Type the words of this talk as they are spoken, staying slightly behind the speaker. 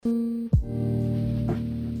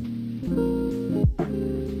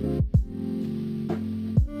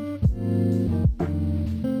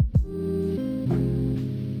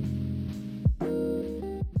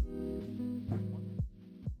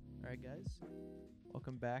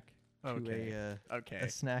Welcome back to Okay. a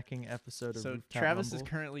snacking episode of So Rooftop Travis Mumble. is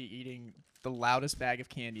currently eating the loudest bag of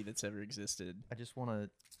candy that's ever existed. I just want to.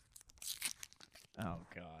 Oh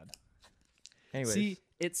God. Anyways, See,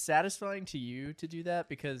 it's satisfying to you to do that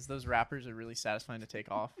because those wrappers are really satisfying to take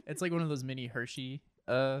off. It's like one of those mini Hershey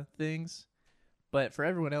things, but for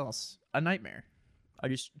everyone else, a nightmare. I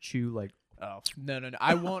just chew like. Oh no!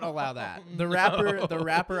 I won't allow that. The No.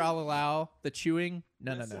 wrapper I'll allow. The chewing,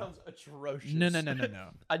 no. Sounds atrocious. No.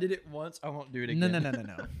 I did it once. I won't do it again.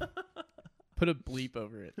 No. Put a bleep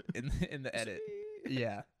over it in the edit.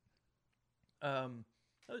 Yeah. How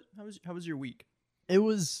was your week? It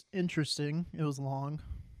was interesting. It was long.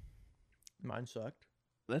 Mine sucked.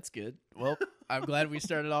 That's good. Well, I'm glad we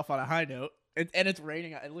started off on a high note. And it's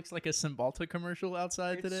raining. It looks like a Cymbalta commercial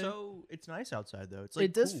outside today. It's nice outside though. It's like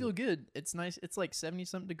it does cool. feel good. It's nice. It's like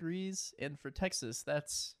 70-something degrees, and for Texas,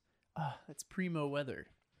 that's primo weather.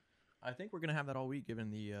 I think we're gonna have that all week,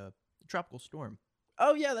 given the tropical storm.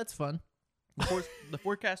 Oh yeah, that's fun. The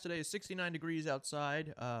forecast today is 69 degrees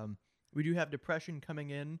outside. We do have depression coming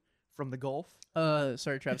in from the Gulf.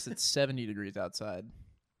 Sorry, Travis. It's 70 degrees outside.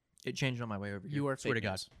 It changed on my way over here. You are Swear fake to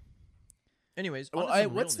God. news. Anyways, Well, on to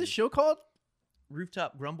some what's real the news. show called?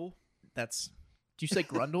 Rooftop Grumble. Do you say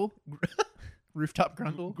Grundle? Rooftop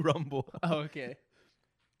Grundle? Grumble. Oh, okay.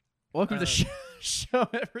 Welcome to the show,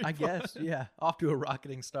 everybody. I guess, yeah. Off to a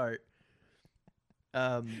rocketing start.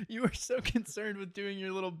 You were so concerned with doing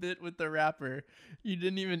your little bit with the rapper, you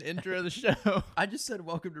didn't even intro the show. I just said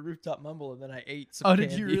welcome to Rooftop Mumble, and then I ate some Oh, candy.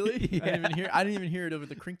 did you really? Yeah. I didn't even hear it over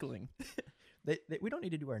the crinkling. We don't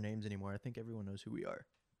need to do our names anymore. I think everyone knows who we are.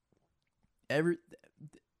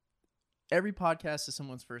 Every podcast is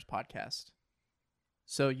someone's first podcast.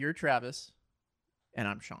 So you're Travis, and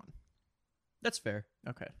I'm Sean. That's fair.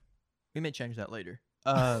 Okay. We may change that later.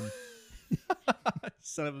 Son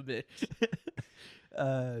of a bitch.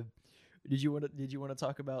 Did you want to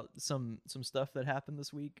talk about some stuff that happened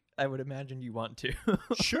this week? I would imagine you want to.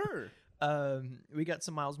 Sure. We got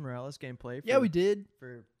some Miles Morales gameplay. Yeah, we did.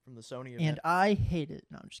 From the Sony event. And I hate it.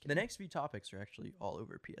 No, I'm just The kidding. next few topics are actually all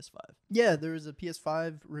over PS5. Yeah, there was a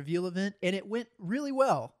PS5 reveal event, and it went really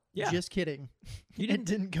well. Yeah. Just kidding. It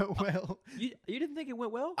didn't go well. You didn't think it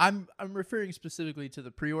went well? I'm referring specifically to the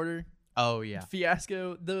pre-order Oh yeah.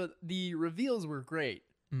 fiasco. The reveals were great,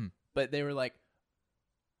 but they were like,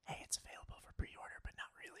 "Hey, it's available for pre-order, but not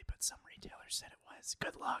really." But some retailers said it was.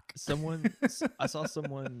 Good luck. I saw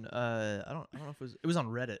someone. I don't know if it was on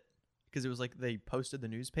Reddit, because it was like they posted the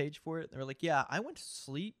news page for it. They were like, "Yeah, I went to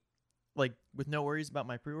sleep like with no worries about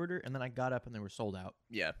my pre-order, and then I got up and they were sold out."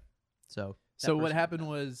 Yeah. So What happened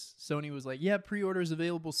was Sony was like, "Yeah, pre-order is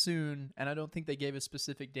available soon," and I don't think they gave a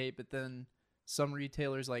specific date. But then some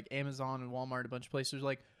retailers like Amazon and Walmart, a bunch of places, were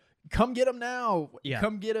like, "Come get them now! Yeah.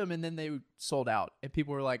 Come get them!" And then they sold out, and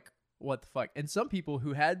people were like, "What the fuck?" And some people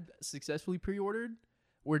who had successfully pre-ordered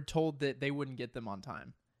were told that they wouldn't get them on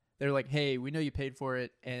time. They're like, "Hey, we know you paid for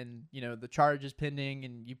it, and the charge is pending,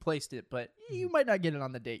 and you placed it, but you might not get it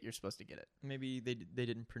on the date you're supposed to get it." maybe they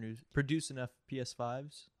didn't produce enough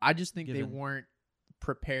PS5s. I just think they Given- weren't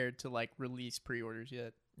prepared to like release pre-orders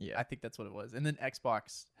yet. Yeah. I think that's what it was. And then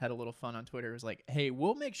Xbox had a little fun on Twitter. It was like, "Hey,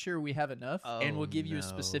 we'll make sure we have enough, and we'll give you a no.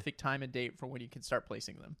 specific time and date for when you can start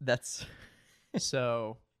placing them." That's.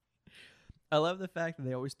 So, I love the fact that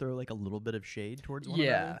they always throw like a little bit of shade towards one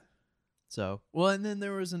yeah. another. So Well, and then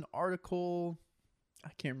there was an article,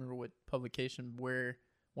 I can't remember what publication, where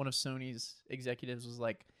one of Sony's executives was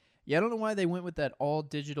like, "Yeah, I don't know why they went with that all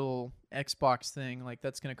digital Xbox thing. Like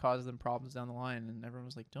that's going to cause them problems down the line." And everyone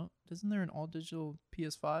was like, isn't there an all digital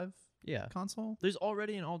PS5 yeah, console? there's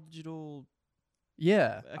already an all digital.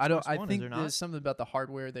 Yeah. Xbox I One, think is there not? there's something about the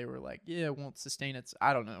hardware. They were like, "Yeah, it won't sustain its."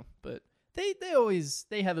 I don't know, but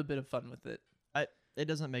they have a bit of fun with it. It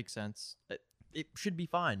doesn't make sense. It should be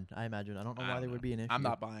fine, I imagine. I don't know why there would be an issue. I'm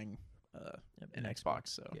not buying an an Xbox,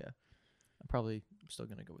 so Yeah, I'm probably still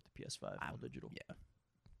gonna go with the PS5 all digital. yeah.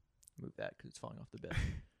 Move that because it's falling off the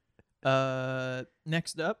bed.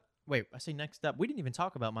 Next up. Wait, I say next up. We didn't even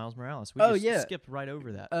talk about Miles Morales. We just skipped right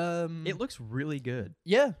over that. It looks really good.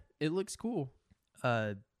 Yeah, it looks cool.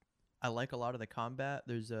 I like a lot of the combat.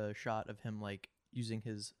 There's a shot of him like using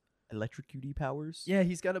his electrocute powers. Yeah,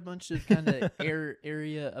 he's got a bunch of kind of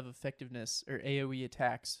area of effectiveness or AoE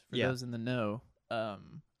attacks for those in the know.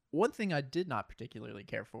 One thing I did not particularly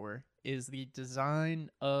care for is the design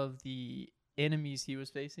of the enemies he was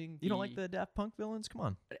facing. You don't like the Daft Punk villains? Come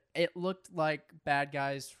on. It looked like bad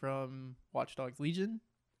guys from Watch Dogs Legion.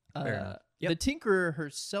 Fair enough. The Tinkerer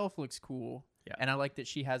herself looks cool. Yeah. And I like that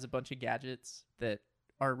she has a bunch of gadgets that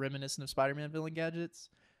are reminiscent of Spider-Man villain gadgets.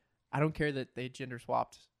 I don't care that they gender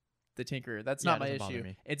swapped the Tinkerer. That's Yeah, not it my doesn't bother issue.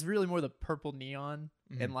 me. It's really more the purple neon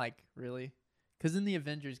Mhm. and like really, because in the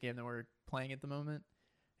Avengers game that we're playing at the moment,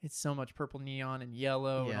 it's so much purple neon and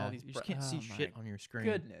yellow and all these. you just can't see shit on your screen.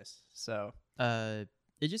 Goodness. So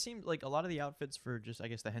It just seemed like a lot of the outfits for just, I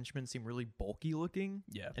guess, the henchmen seem really bulky looking,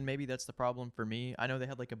 yeah, and maybe that's the problem for me. I know they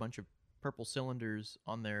had like a bunch of purple cylinders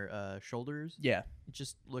on their shoulders. yeah. It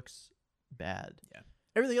just looks bad.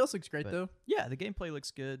 Everything else looks great But- though. Yeah, the gameplay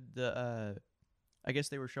looks good. The I guess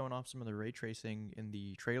they were showing off some of the ray tracing in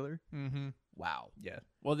the trailer. Mm-hmm. Wow. Yeah.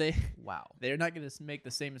 Well, Wow. they're not going to make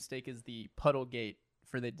the same mistake as the puddle gate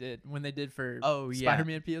when they did for Oh, yeah.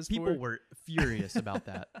 Spider-Man PS4. People were furious about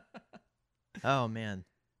that. Oh man.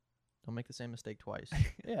 Don't make the same mistake twice.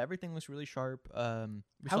 Yeah, everything looks really sharp.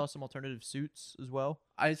 We How- saw some alternative suits as well.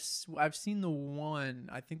 I've seen the one.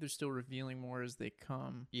 I think they're still revealing more as they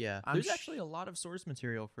come. Yeah, I'm there's sh- actually a lot of source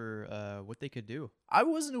material for what they could do. I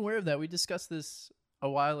wasn't aware of that. We discussed this a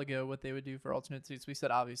while ago, what they would do for alternate suits. We said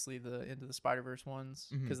obviously the Into the Spider-Verse ones,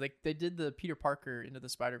 Mhm. because they did the Peter Parker Into the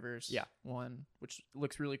Spider-Verse Yeah. one, which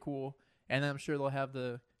looks really cool. And I'm sure they'll have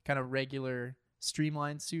the kind of regular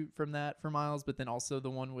streamlined suit from that for Miles, but then also the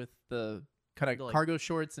one with the kind The, of like- cargo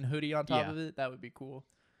shorts and hoodie on top Yeah. of it. That would be cool.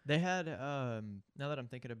 They had now that I'm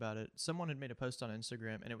thinking about it, someone had made a post on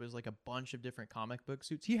Instagram and it was like a bunch of different comic book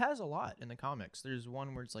suits. He has a lot in the comics. There's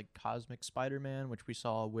one where it's like Cosmic Spider-Man, which we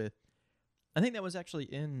saw with I think that was actually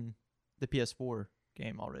in the PS4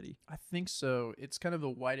 game already. I think so. It's kind of a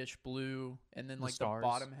whitish blue, and then The like stars. the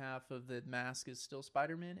bottom half of the mask is still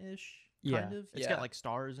Spider-Man-ish. Yeah. Kind of. It's got like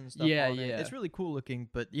stars and stuff Yeah, on it. yeah. It's really cool looking,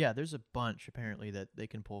 but yeah, there's a bunch apparently that they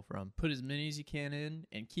can pull from. Put as many as you can in,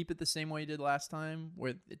 and keep it the same way you did last time,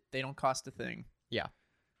 where they don't cost a thing. Yeah.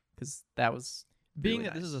 Because that was Being really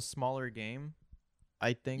that this nice. is a smaller game,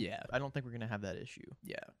 I think Yeah. I don't think we're going to have that issue.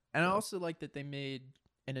 Yeah, and I So- also like that they made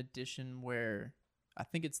an edition where I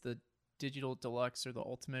think it's the Digital Deluxe or the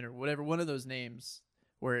Ultimate or whatever, one of those names,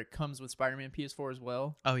 where it comes with Spider-Man PS4 as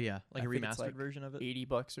well. Oh yeah, like I a think it's remastered like version of it.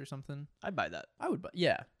 $80 or something. I'd buy that. I would buy.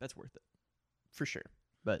 Yeah, That's worth it. for sure.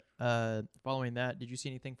 But following that, did you see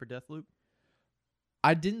anything for Deathloop?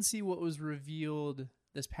 I didn't see what was revealed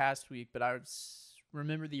this past week, but I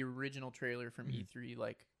remember the original trailer from Mhm. E3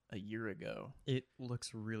 like a year ago. It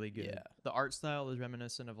looks really good. Yeah. The art style is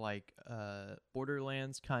reminiscent of like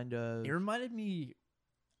Borderlands kind of. It reminded me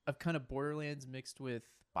of kind of Borderlands mixed with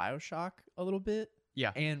BioShock a little bit,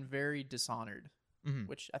 Yeah. and very Dishonored, Mhm.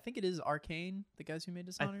 which I think it is Arcane, the guys who made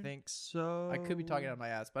Dishonored. I think so. I could be talking out of my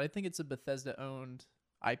ass, but I think it's a Bethesda-owned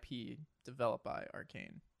IP developed by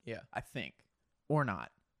Arcane. Yeah. I think. Or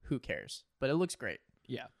not. Who cares? But it looks great.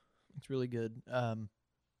 Yeah. It's really good.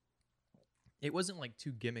 It wasn't like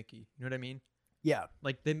too gimmicky. You know what I mean? Yeah.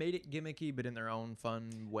 Like they made it gimmicky, but in their own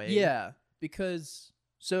fun way. Yeah, because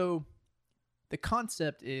so the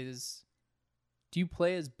concept is, do you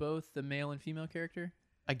play as both the male and female character?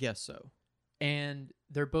 I guess so. And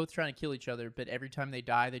they're both trying to kill each other, but every time they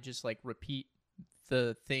die, they just like repeat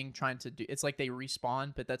the thing trying to do. It's like they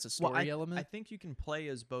respawn, but that's a story element. I think you can play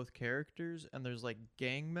as both characters, and there's like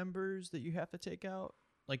gang members that you have to take out.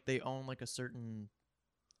 Like they own like a certain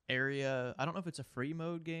area. I don't know if it's a free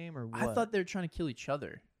mode game or what. I thought they were trying to kill each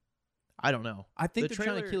other. I don't know. I think The they're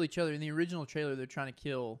trying to trailer- kill each other. In the original trailer, they're trying to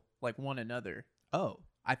kill like one another. Oh,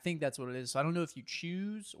 I think that's what it is. So I don't know if you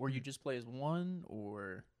choose or you Hmm. just play as one,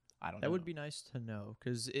 or I don't know. that would be nice to know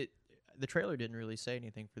because the trailer didn't really say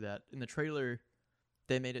anything for that. In the trailer,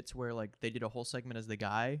 they made it to where like they did a whole segment as the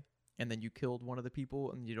guy, and then you killed one of the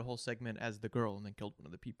people, and you did a whole segment as the girl, and then killed one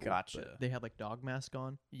of the people. Gotcha. But they had like dog mask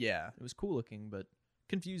on. Yeah. It was cool looking, but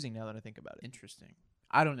confusing now that I think about it. Interesting.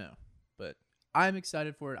 I don't know, but I'm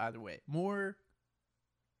excited for it either way. More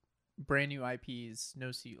brand new IPs,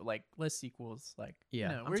 less sequels. Like, Yeah,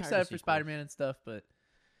 you know, I'm we're tired of excited for sequels. Spider-Man and stuff, but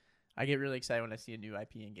I get really excited when I see a new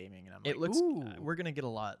IP in gaming, and I'm It like, looks. ooh, We're gonna get a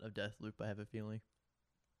lot of Deathloop. I have a feeling.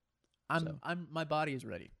 so. my body is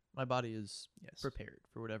ready. My body is Yes. prepared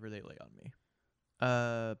for whatever they lay on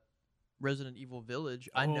me. Resident Evil Village.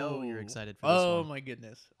 I know you're Oh. excited for this Oh one. my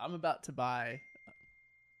goodness, I'm about to buy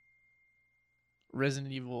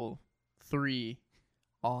Resident Evil 3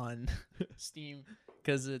 on Steam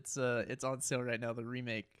because it's on sale right now, the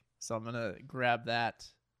remake. So I'm gonna grab that.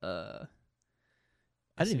 I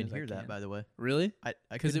as didn't soon even as I hear that, can. by the way. Really? I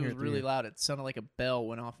Because couldn't it hear was through really your- loud. It sounded like a bell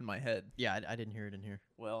went off in my head. Yeah, I didn't hear it in here.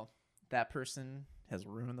 Well, that person has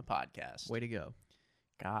ruined the podcast. Way to go.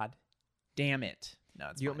 God damn it. No,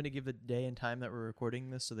 it's Do you want fine. me to give the day and time that we're recording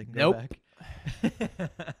this so they can Nope. go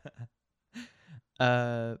back?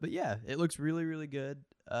 But yeah, it looks really, really good.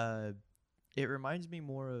 It reminds me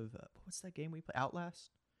more of what's that game we play?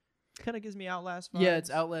 Outlast. Kind of gives me Outlast vibes. Yeah, it's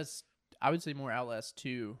Outlast. I would say more Outlast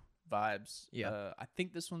 2 vibes. Yeah. I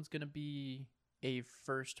think this one's gonna be a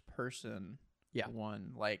first person Yeah.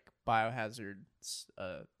 one, like Biohazard's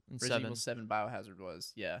And Resident Evil 7 Biohazard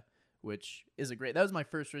was, yeah, which is that was my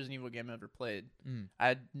first Resident Evil game I ever played. I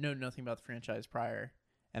had known nothing about the franchise prior,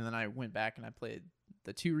 and then I went back and I played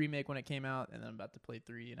the 2 remake when it came out, and then I'm about to play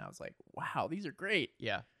 3, and I was like, wow, these are great.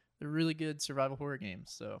 Yeah. They're really good survival horror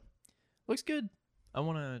games, so looks good.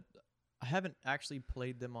 I haven't actually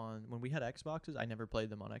played them on, when we had Xboxes, I never played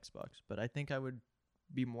them on Xbox, but I think I would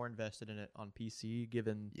be more invested in it on PC,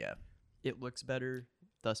 given it looks better,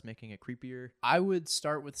 thus making it creepier. I would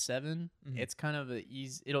start with 7. Mhm. It's kind of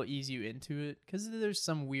it'll ease you into it because there's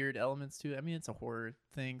some weird elements to it. I mean, it's a horror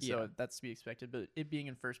thing, so that's to be expected. But it being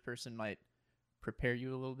in first person might prepare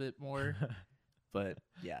you a little bit more. But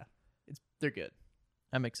yeah, they're good.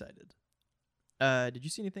 I'm excited. Did you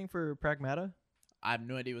see anything for Pragmata? I have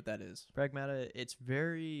no idea what that is. Pragmata, it's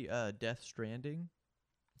very Death Stranding.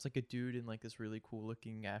 It's like a dude in like this really cool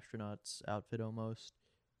looking astronaut's outfit almost.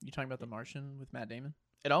 You talking about The Martian with Matt Damon?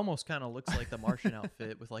 It almost kind of looks like the Martian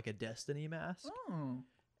outfit with like a Destiny mask. Oh.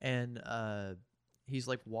 And he's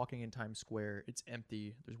like walking in Times Square. It's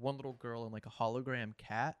empty. There's one little girl and like a hologram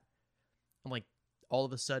cat. And like all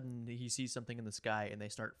of a sudden he sees something in the sky and they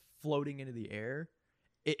start floating into the air.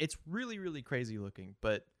 It's really, really crazy looking,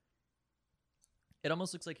 but it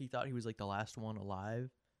almost looks like he thought he was like the last one alive.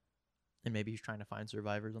 And maybe he's trying to find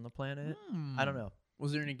survivors on the planet. I don't know.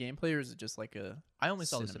 Was there any gameplay, or is it just like a I only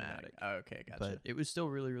saw the cinematic. Oh, okay, gotcha. But it was still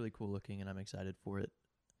really, really cool looking, and I'm excited for it.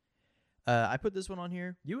 I put this one on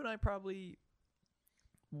here. You and I probably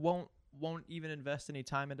won't even invest any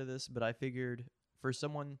time into this, but I figured for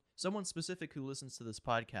someone specific who listens to this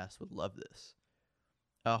podcast would love this.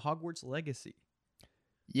 Hogwarts Legacy.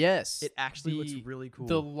 Yes, It actually looks really cool.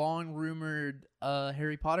 The long rumored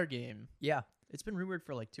Harry Potter game. Yeah, it's been rumored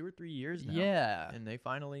for like 2 or 3 years now. Yeah, And they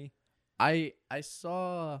finally... I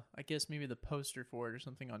saw, I guess maybe the poster for it or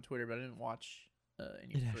something on Twitter, but I didn't watch any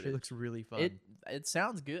It footage. actually looks really fun. It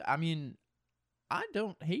sounds good. I mean, I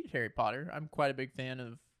don't hate Harry Potter. I'm quite a big fan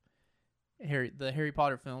of the Harry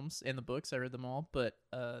Potter films and the books. I read them all, but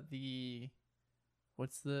what are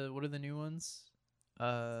the new ones?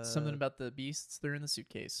 Something about the beasts. They're in the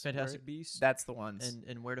suitcase. Fantastic right? Beasts. That's the ones.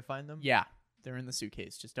 And where to find them? Yeah, they're in the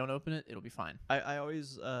suitcase. Just don't open it. It'll be fine. I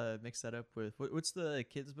always mix that up with what's the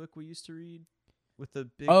kids book we used to read with the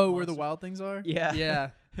big Where the monster- wild things are. Yeah. Yeah.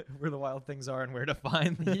 Where the wild things are and where to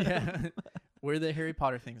find them. Yeah. Where the Harry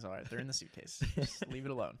Potter things are. They're in the suitcase. Just leave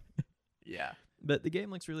it alone. Yeah. But the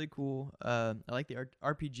game looks really cool. I like the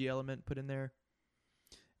RPG element put in there.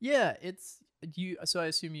 Yeah, so I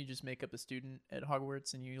assume you just make up a student at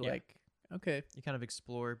Hogwarts and you okay. You kind of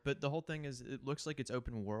explore, but the whole thing is it looks like it's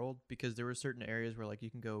open world because there were certain areas where like you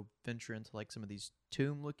can go venture into like some of these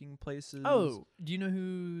tomb looking places. Oh, do you know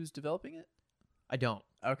who's developing it? I don't.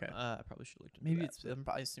 Okay. I probably should look into Maybe that,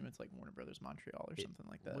 but I assume it's like Warner Brothers Montreal or something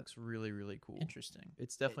like that. looks really, really cool. Interesting.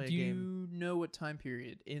 It's definitely Do a game you know what time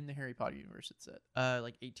period in the Harry Potter universe it's at?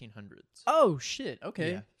 like 1800s. Oh shit.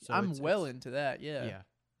 Okay. Yeah, so I'm it's into that. Yeah. Yeah.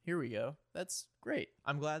 Here we go. That's great.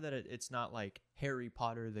 I'm glad that it's not like Harry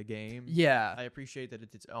Potter the game. Yeah. I appreciate that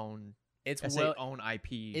it's its own. It's own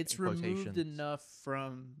IP. It's in removed quotations. enough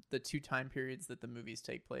from the 2 time periods that the movies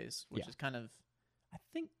take place, which is kind of, I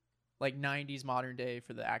think, like 90s modern day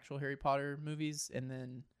for the actual Harry Potter movies, and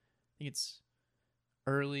then I think it's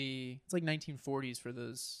like 1940s for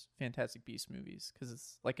those Fantastic Beasts movies, because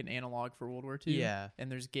it's like an analog for World War II. Yeah.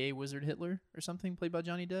 And there's gay wizard Hitler or something played by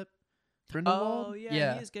Johnny Depp. Grindelwald? Oh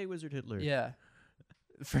yeah, he is gay wizard Hitler. Yeah.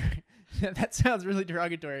 That sounds really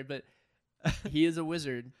derogatory, but he is a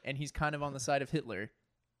wizard, and he's kind of on the side of Hitler,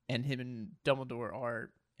 and him and Dumbledore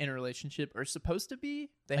are in a relationship, or supposed to be.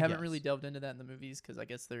 They haven't really guess. delved into that in the movies because I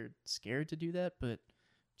guess they're scared to do that, but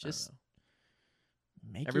just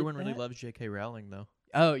make Everyone it really that. loves J.K. Rowling though.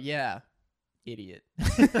 Oh yeah, idiot.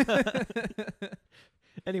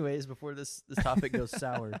 Anyways, before this topic goes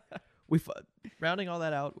sour, rounding all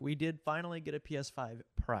that out, we did finally get a PS5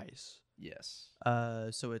 price. Yes.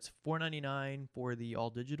 So it's $499 for the all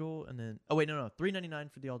digital, and then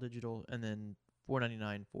 $399 for the all digital, and then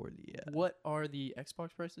 $499 for the. What are the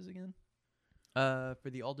Xbox prices again? For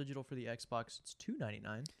the all digital for the Xbox, it's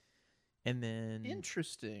 $299, and then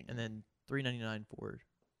Interesting. and then $399 for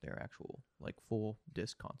their actual like full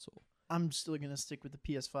disc console. I'm still gonna stick with the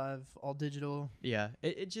PS5 all digital. Yeah,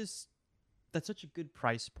 it just that's such a good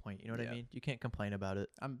price point. You know what I Yeah. mean? You can't complain about it.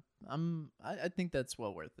 I think that's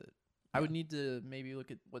well worth it. I would need to maybe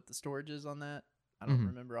look at what the storage is on that. I don't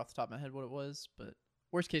remember off the top of my head what it was, but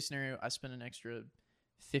worst case scenario, I spend an extra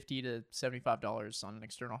 $50 to $75 on an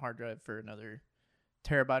external hard drive for another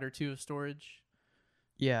terabyte or 2 of storage.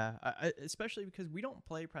 Yeah, especially because we don't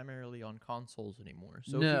play primarily on consoles anymore.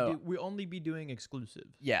 So No. if we only be doing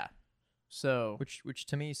exclusives. Yeah. So Which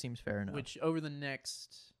to me seems fair enough. which over the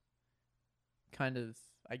next kind of,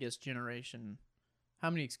 I guess, generation, how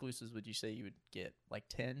many exclusives would you say you would get? Like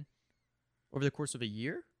 10? over the course of a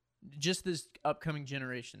year? Just this upcoming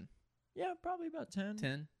generation. Yeah, probably about 10.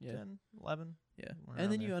 10? Yeah. 10, 11. Yeah. around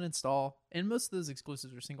And then there. you uninstall. And most of those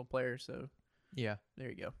exclusives are single player, so Yeah. there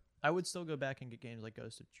you go. I would still go back and get games like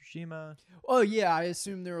Ghost of Tsushima. Oh, yeah. I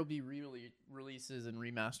assume there will be releases and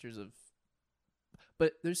remasters of.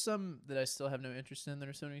 But there's some that I still have no interest in that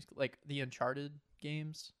are Sony, like the Uncharted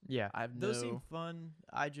games. Yeah. Those seem no. fun.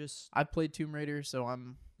 I've played Tomb Raider, so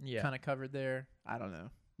I'm Yeah. kind of covered there. I don't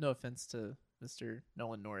know. No offense to Mr.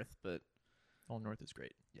 Nolan North, but Nolan North is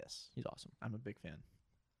great. yes, He's awesome. I'm a big fan.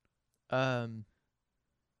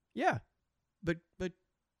 Yeah. But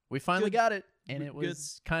We finally Good. got it, and Good. it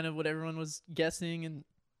was kind of what everyone was guessing, and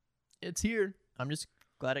it's here. I'm just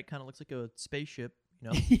glad it kind of looks like a spaceship, you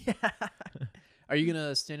know. Yeah. Are you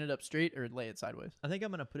gonna stand it up straight or lay it sideways? I think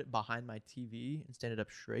I'm gonna put it behind my TV and stand it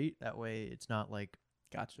up straight. That way, it's not like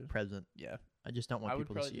Gotcha. present. Yeah, I just don't want I would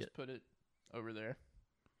people to probably see just it. put it over there.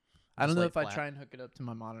 I don't Just know lay if I flat. try and hook it up to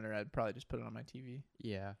my monitor. I'd probably just put it on my TV,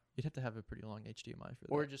 Yeah, you'd have to have a pretty long HDMI for that,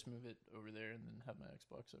 or just move it over there and then have my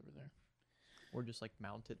Xbox over there. or just like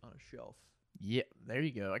mount it on a shelf. Yeah, there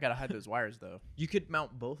you go. I gotta hide those wires though. You could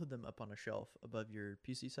mount both of them up on a shelf above your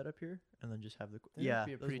PC setup here, and then just have the That'd yeah.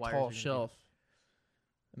 be a those pretty wires are tall gonna be- shelf.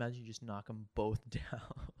 Imagine you just knock them both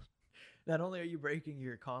down. Not only are you breaking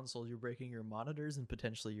your consoles, you're breaking your monitors and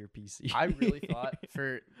potentially your PC. I really thought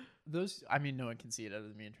for those. I mean, no one can see it other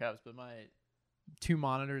than me and Travis, but my 2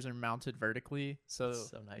 monitors are mounted vertically, so,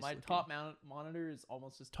 So nice my looking. top monitor is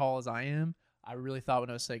almost as tall as I am. I really thought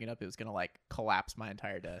when I was setting it up, it was gonna like collapse my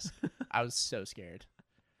entire desk. I was so scared.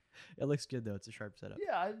 It looks good though. It's a sharp setup.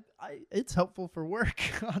 Yeah, it's helpful for work.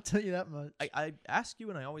 I'll tell you that much. I ask you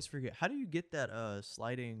and I always forget. How do you get that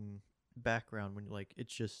sliding background when like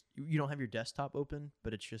it's just you don't have your desktop open,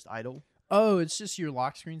 but it's just idle? Oh, it's just your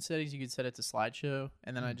lock screen settings. You can set it to slideshow,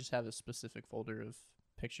 and then I Mm. just have a specific folder of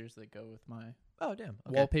pictures that go with my Oh damn.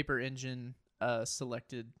 Okay. wallpaper engine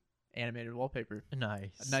selected animated wallpaper.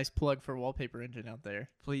 Nice. A nice plug for wallpaper engine out there.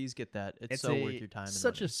 Please get that. It's so worth your time. And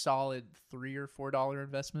Such money. a solid $3 or $4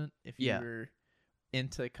 investment if you Yeah. were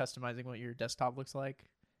into customizing what your desktop looks like.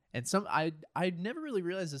 And some I never really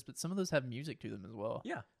realized this, but some of those have music to them as well.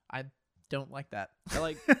 Yeah. I don't like that. I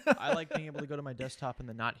like being able to go to my desktop and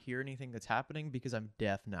then not hear anything that's happening because I'm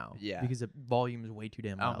deaf now. Yeah. Because the volume is way too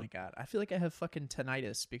damn Oh loud. my god. I feel like I have fucking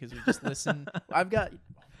tinnitus because we just listen. I've got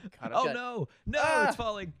No, Ah! it's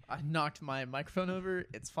falling. I knocked my microphone over.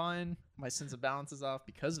 It's fine. My sense of balance is off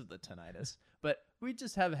because of the tinnitus. But we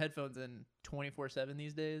just have headphones in 24/7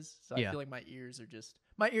 these days. So Yeah. I feel like my ears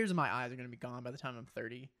and my eyes are going to be gone by the time I'm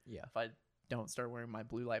 30 Yeah. if I don't start wearing my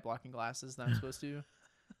blue light blocking glasses that I'm supposed to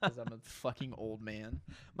because I'm a fucking old man.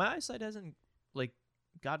 My eyesight hasn't like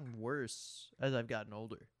gotten worse as I've gotten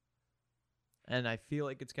older. And I feel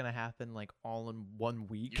like it's gonna happen like all in 1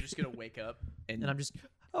 week. You're just going to wake up and, and I'm just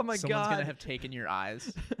oh my someone's god. going to have taken your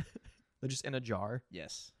eyes. They're just in a jar.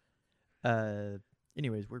 Yes.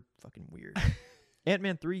 Anyways, we're fucking weird.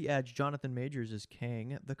 Ant-Man 3 adds Jonathan Majors as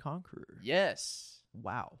Kang the Conqueror. Yes.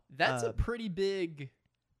 Wow. That's a pretty big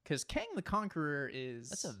because Kang the Conqueror is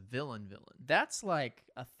That's a villain. That's like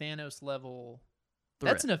a Thanos level.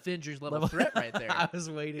 Threat. That's an Avengers level threat right there. I was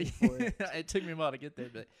waiting for it. It took me a while to get there,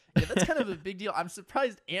 but yeah, that's kind of a big deal. I'm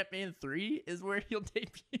surprised Ant-Man 3 is where he'll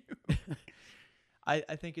debut.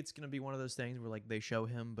 I think it's gonna be one of those things where like they show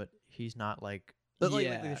him, but he's not like. Like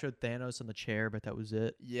Yeah. they showed Thanos in the chair, but that was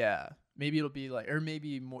it. Yeah, maybe it'll be like, or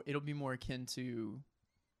maybe more. It'll be more akin to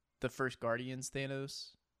the first Guardians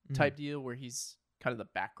Thanos type deal, where he's kind of the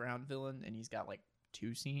background villain and he's got like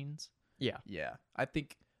 2 scenes. Yeah. Yeah, I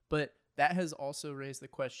think, but that has also raised the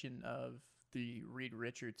question of the Reed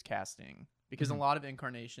Richards casting because in Mhm. a lot of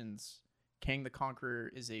incarnations, Kang the Conqueror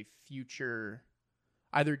is a future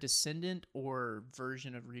either descendant or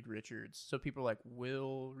version of Reed Richards. So people are like,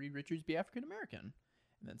 will Reed Richards be African American?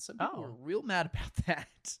 And then some people were real mad about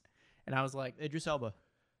that. And I was like, Idris Elba.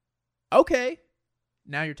 okay,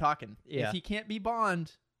 now you're talking. Yeah. If he can't be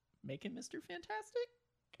Bond, make him Mr. Fantastic?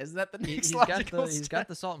 Is that the next He's logical he's got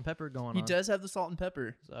the salt and pepper going He on. does have the salt and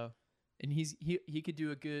pepper. So And he could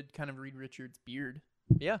do a good kind of Reed Richards beard.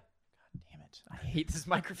 yeah. Damn it. I hate this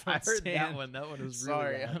microphone I heard stand. that one. That one was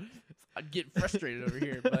Sorry. really loud. I'm getting frustrated over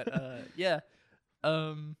here. But yeah.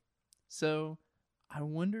 So I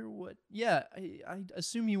wonder what. Yeah, I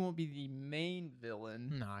assume he won't be the main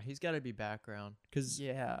villain. Nah, he's got to be background because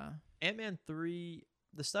Yeah. Ant-Man 3,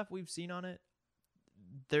 the stuff we've seen on it,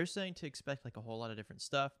 they're saying to expect like a whole lot of different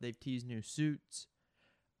stuff. They've teased new suits,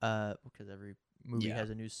 because every movie Yeah. has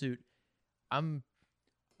a new suit. I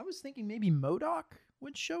was thinking maybe MODOK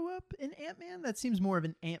would show up in Ant-Man. That seems more of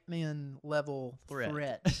an Ant-Man level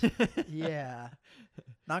threat. Yeah.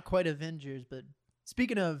 Not quite Avengers, but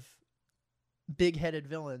speaking of big-headed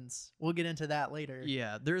villains, we'll get into that later.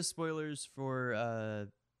 Yeah, there's spoilers for a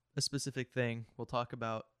specific thing we'll talk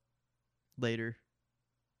about later.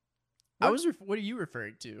 What are you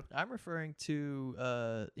referring to? I'm referring to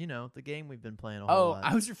the game we've been playing a whole lot.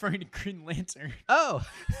 I was referring to Green Lantern. Oh.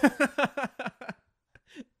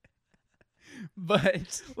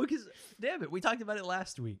 But Well, because damn it, we talked about it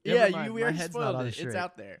last week. yeah, Never mind, we my already head's not spoiled on it. straight. It's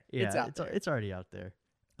out there. Yeah, it's out there. It's already out there.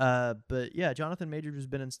 But yeah, Jonathan Majors has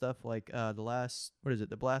been in stuff like the last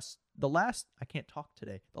I can't talk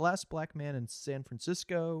today. The Last Black Man in San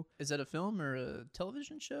Francisco. Is that a film or a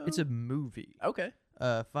television show? It's a movie. Okay.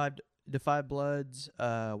 Five Bloods,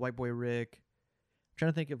 White Boy Rick. I'm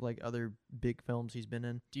trying to think of like other big films he's been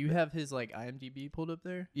in. Do you have his like IMDb pulled up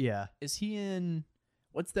there? Yeah. Is he in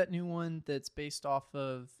what's that new one that's based off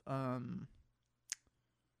of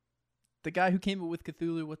the guy who came up with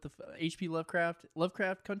Cthulhu with the H.P.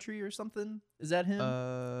 Lovecraft Country or something? Is that him?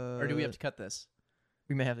 Or do we have to cut this?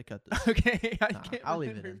 We may have to cut this. Okay, Nah, I'll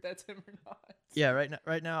leave it in. if that's him or not. Yeah,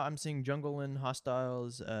 right now I'm seeing Jungle and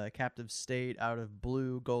Hostiles, Captive State, Out of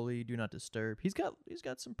Blue, Goalie, Do Not Disturb. He's got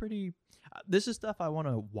some pretty. This is stuff I want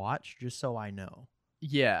to watch just so I know.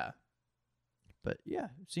 Yeah. But yeah,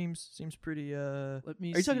 seems pretty. Let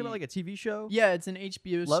me. Are you talking about like a TV show? Yeah, it's an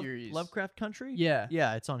HBO series. Lovecraft Country. Yeah.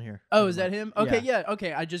 Yeah, it's on here. Oh, Never is that mind. him? Okay, yeah.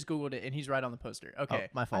 Okay, I just googled it and he's right on the poster. Okay,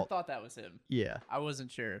 my fault. I thought that was him. Yeah, I wasn't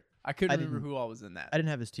sure. I couldn't remember who all was in that. I didn't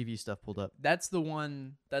have his TV stuff pulled up. That's the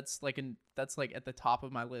one that's like at the top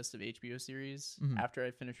of my list of HBO series after I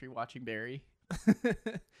finish rewatching Barry.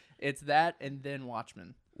 It's that and then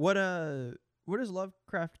Watchmen. What is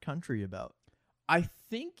Lovecraft Country about? I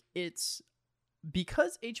think it's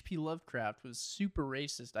because H.P. Lovecraft was super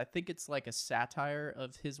racist. I think it's like a satire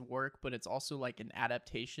of his work, but it's also like an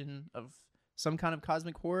adaptation of some kind of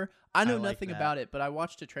cosmic horror. I know like nothing that. about it, but I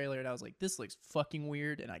watched a trailer and I was like, this looks fucking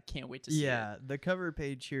weird and I can't wait to see it. Yeah, the cover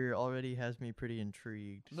page here already has me pretty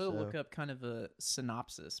intrigued. I'm going to look up kind of a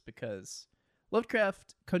synopsis because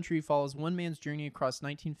Lovecraft Country follows one man's journey across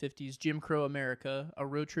 1950s Jim Crow America. A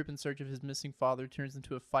road trip in search of his missing father turns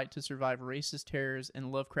into a fight to survive racist terrors and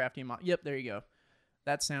Lovecraftian Yep, there you go.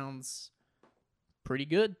 That sounds pretty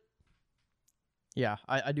good. Yeah,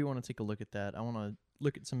 I do want to take a look at that. I want to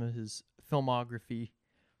look at some of his filmography.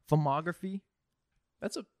 Filmography?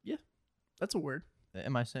 That's a word.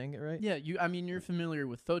 Am I saying it right? Yeah, you're familiar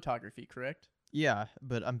with photography, correct? Yeah,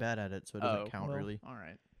 but I'm bad at it, so it doesn't count really. All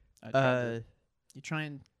right. You try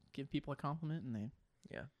and give people a compliment and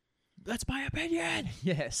they That's my opinion.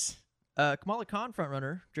 Yes. Kamala Khan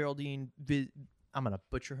frontrunner Geraldine I'm gonna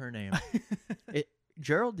butcher her name.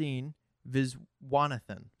 Geraldine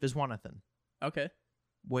Viswanathan Okay.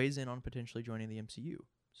 weighs in on potentially joining the MCU.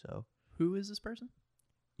 So Who is this person?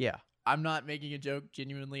 yeah, I'm not making a joke.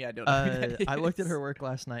 Genuinely, I don't know who that is. I looked at her work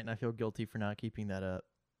last night and I feel guilty for not keeping that up.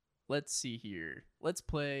 Let's see here. Let's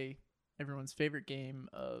play everyone's favorite game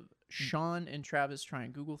of Sean and Travis try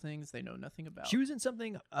and Google things they know nothing about. She was in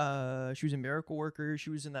something. She was in Miracle Workers. She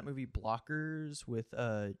was in that movie Blockers with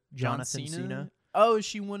Jonathan Cena. Oh, is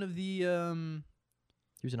she one of the He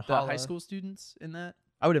was in high Holla. school students in that?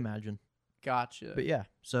 I would imagine. Gotcha. But yeah,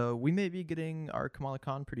 so we may be getting our Kamala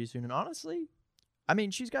Khan pretty soon. And honestly, I mean,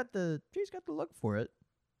 she's got the look for it.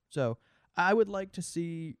 So I would like to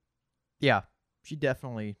see. Yeah, she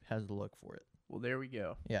definitely has the look for it. Well, there we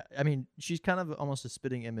go. Yeah, I mean, she's kind of almost a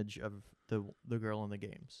spitting image of the girl in the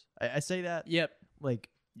games. I say that. Yep. Like,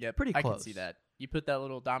 Yep. pretty I close. can see that. You put that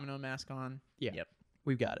little domino mask on. Yeah. Yep.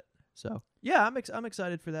 we've got it. So yeah, I'm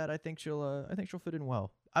excited for that. I think she'll fit in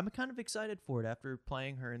well. I'm kind of excited for it after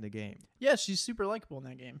playing her in the game. Yeah, she's super likable in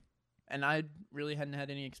that game, and I really hadn't had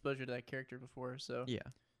any exposure to that character before. So Yeah,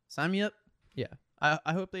 sign me up. yeah.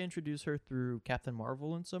 I hope they introduce her through Captain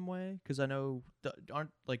Marvel in some way, because I know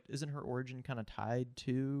isn't her origin kind of tied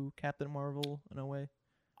to Captain Marvel in a way?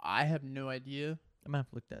 I have no idea. I'm gonna have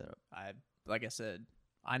to look that up. Like I said,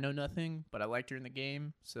 I know nothing, but I liked her in the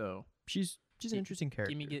game, so She's an interesting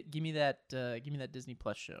character. give me that Disney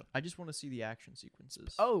Plus show. I just want to see the action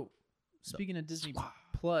sequences. Oh, So- speaking of Disney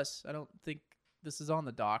Plus, I don't think this is on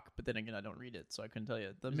the doc, but then again, I don't read it, so I couldn't tell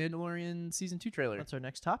you. The Mandalorian season 2 trailer. That's our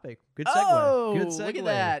next topic. Good segue. Oh, Good segue. look at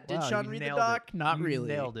that! Did Wow, Sean you read the nailed doc? it. Not You really.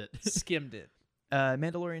 Nailed it. Skimmed it.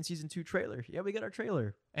 Mandalorian season 2 trailer. Yeah, we got our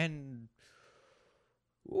trailer, and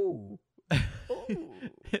ooh, Ooh.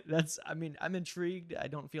 I mean, I'm intrigued. I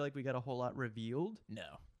don't feel like we got a whole lot revealed. No.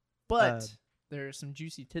 But there are some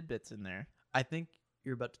juicy tidbits in there. I think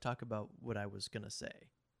you're about to talk about what I was going to say.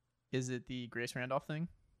 Is it the Grace Randolph thing?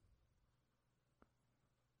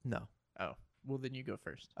 No. Oh. Well, then you go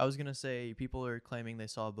first. I was going to say people are claiming they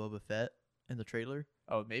saw Boba Fett in the trailer.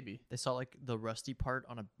 Oh, maybe. They saw like the rusty part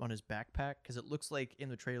on his backpack because it looks like in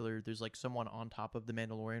the trailer there's like someone on top of the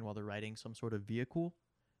Mandalorian while they're riding some sort of vehicle.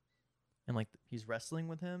 And like he's wrestling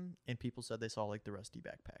with him, and people said they saw like the rusty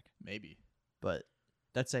backpack. Maybe. But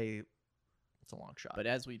it's a long shot. But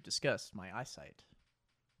as we've discussed, my eyesight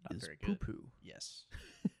not Is very good. poo-poo. Yes.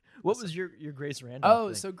 What was your Grace Randolph? Oh,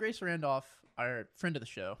 thing? so Grace Randolph, our friend of the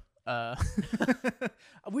show, I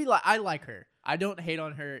like her. I don't hate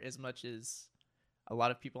on her as much as a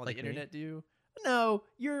lot of people on Like the me? internet do. No,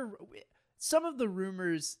 some of the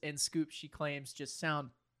rumors and scoops she claims just sound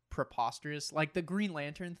preposterous. Like the Green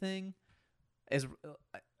Lantern thing is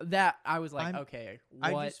that I was like, okay,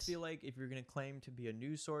 what? I just feel like if you're going to claim to be a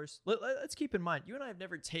news source, let's keep in mind, you and I have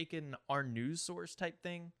never taken our news source type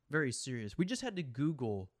thing very serious. We just had to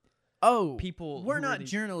Google people. We're who not are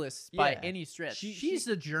journalists by Yeah. any stretch. She's She's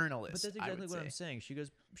a journalist. But that's exactly what I'm saying.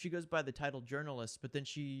 She goes by the title journalist, but then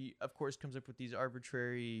she, of course, comes up with these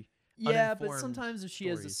arbitrary. Yeah, but uninformed sometimes if she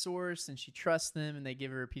has a stories. source and she trusts them and they give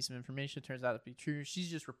her a piece of information, it turns out to be true. She's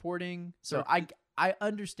just reporting. So So I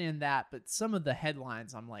understand that, but some of the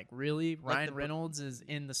headlines, I'm like, really? Like Ryan Reynolds is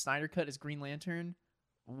in the Snyder Cut as Green Lantern?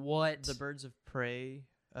 What? The Birds of Prey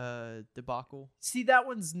debacle. See, that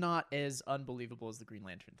one's not as unbelievable as the Green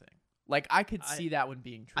Lantern thing. Like, I could see that one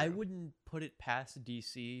being true. I wouldn't put it past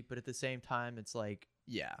DC, but at the same time, it's like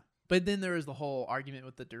Yeah. But then there was the whole argument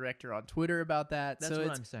with the director on Twitter about that. That's so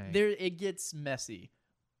what I'm saying. There, it gets messy.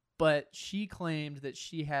 But she claimed that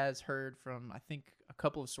she has heard from, I think, a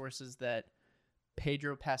couple of sources that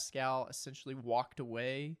Pedro Pascal essentially walked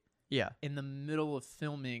away yeah. in the middle of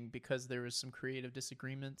filming because there was some creative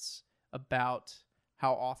disagreements about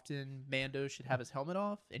how often Mando should have his helmet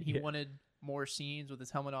off, and he wanted more scenes with his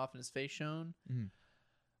helmet off and his face shown. Mhm.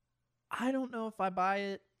 I don't know if I buy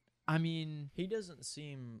it. I mean, He doesn't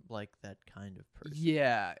seem like that kind of person.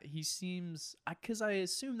 yeah, he seems, because I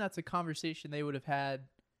assume that's a conversation they would have had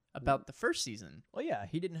about the first season. Well, yeah,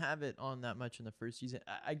 he didn't have it on that much in the first season.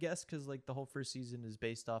 I guess because like the whole first season is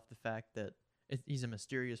based off the fact that he's a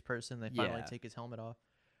mysterious person. They finally Yeah. take his helmet off.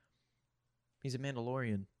 He's a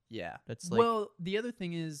Mandalorian. Yeah. That's like Well, the other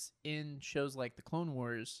thing is in shows like the Clone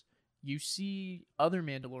Wars, you see other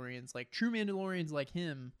Mandalorians, like true Mandalorians like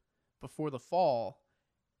him before the fall,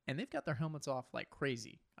 and they've got their helmets off like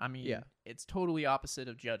crazy. I mean, Yeah. it's totally opposite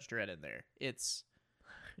of Judge Dredd in there.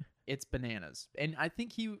 It's bananas. And I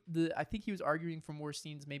think he was arguing for more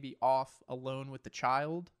scenes maybe off alone with the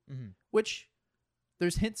child, Mhm. which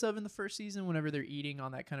there's hints of in the first season whenever they're eating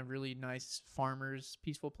on that kind of really nice farmer's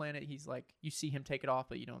peaceful planet. He's like, you see him take it off,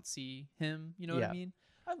 but you don't see him. You know what I Yeah. mean?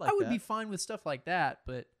 I would be fine with stuff like that,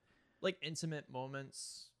 but like intimate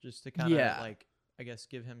moments just to kind of Yeah. like I guess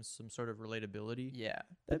give him some sort of relatability. yeah.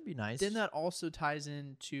 That'd be nice. Then that also ties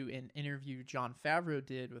into an interview Jon Favreau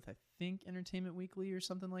did with, I think, Entertainment Weekly or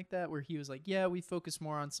something like that, where he was like, yeah, we focus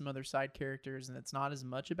more on some other side characters, and it's not as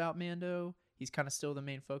much about Mando. He's kind of still the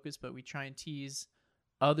main focus, but we try and tease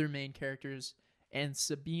other main characters. And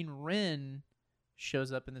Sabine Wren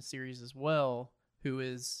shows up in the series as well, who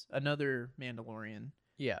is another Mandalorian.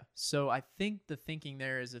 yeah. So I think the thinking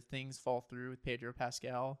there is if things fall through with Pedro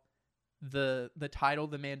Pascal, the title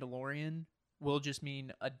The Mandalorian will just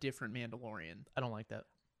mean a different Mandalorian. I don't like that.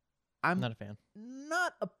 I'm Not a fan.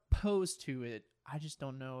 not opposed to it. I just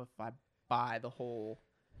don't know if I buy the whole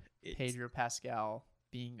It's- Pedro Pascal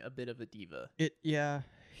being a bit of a diva. Yeah,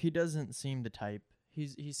 he doesn't seem the type.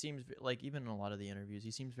 He seems like even in a lot of the interviews,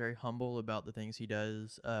 he seems very humble about the things he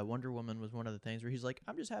does. Wonder Woman was one of the things where he's like,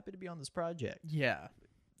 I'm just happy to be on this project. Yeah.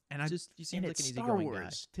 And He seems like it's an Star easygoing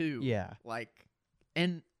Wars too. guy. Yeah. Like,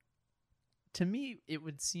 and to me, it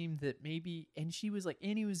would seem that maybe, and she was like,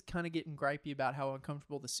 and he was kind of getting gripey about how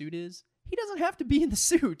uncomfortable the suit is. He doesn't have to be in the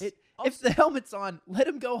suit. If the helmet's on, let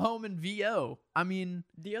him go home and VO. I mean,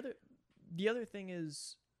 The other thing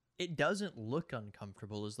is, it doesn't look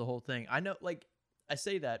uncomfortable. Is the whole thing. I know, like I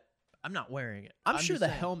say that I'm not wearing it. I'm sure just the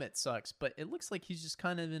saying. helmet sucks, but it looks like he's just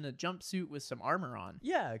kind of in a jumpsuit with some armor on.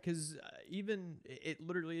 Yeah, because even it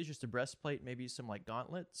literally is just a breastplate, maybe some like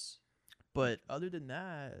gauntlets. But other than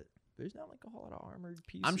that, there's not like a whole lot of armored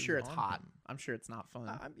pieces. I'm sure it's on hot. him. I'm sure it's not fun.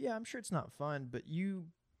 I'm sure it's not fun, but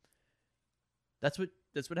that's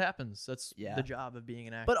what happens. That's Yeah. the job of being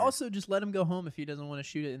an actor. But also just let him go home if he doesn't want to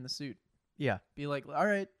shoot it in the suit. yeah, Be like, all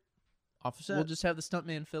right, off the set. we'll just have the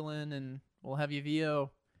stuntman fill in and we'll have you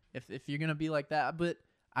VO. if you're gonna be like that, but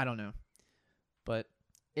I don't know. But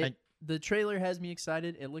the trailer has me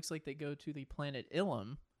excited. It looks like they go to the planet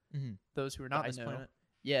Ilum. Mm-hmm. Those who are not ice in the know, planet.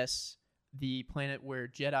 yes, the planet where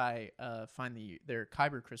Jedi find their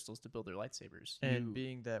kyber crystals to build their lightsabers. And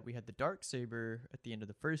being that we had the dark saber at the end of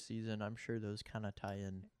the first season, I'm sure those kind of tie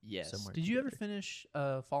in. Yes. somewhere Did you ever together. finish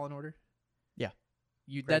Fallen Order? Yeah.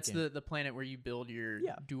 You. Great That's game. the planet where you build your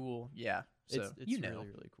Yeah. dual. Yeah. So It's you know. really,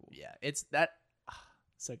 really cool. Yeah. It's that.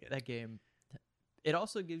 So good. That game. It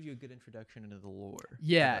also gives you a good introduction into the lore. of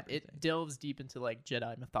Yeah, everything. it delves deep into like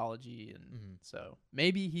Jedi mythology, and Mhm. so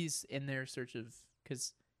maybe he's in their search of,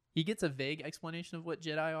 because he gets a vague explanation of what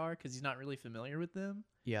Jedi are because he's not really familiar with them.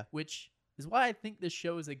 Yeah. Which is why I think this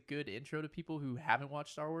show is a good intro to people who haven't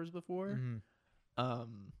watched Star Wars before.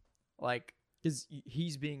 Like, Because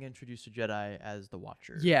he's being introduced to Jedi as the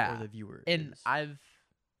watcher. Yeah, Or the viewer. and is.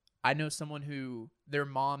 I know someone who their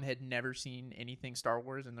mom had never seen anything Star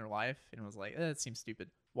Wars in their life and was like, that seems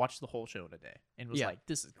stupid. Watched the whole show in a day and was Yeah. like,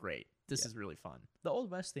 this is great. This Yeah. is really fun. The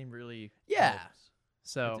Old West theme really Yeah. helps.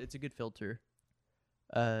 So It's a good filter.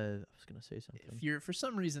 I was going to say something. if you're for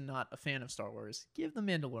some reason not a fan of Star Wars, give The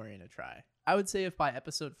Mandalorian a try. I would say if by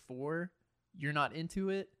episode 4 you're not into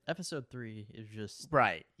it, Episode 3 is just...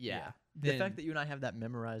 right? Yeah. The fact that you and I have that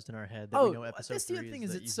memorized in our head that we know episode that's 3 the other thing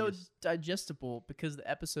is the it's so easiest. digestible because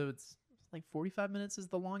the episodes like 45 minutes is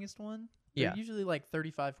the longest one. They're Yeah. usually like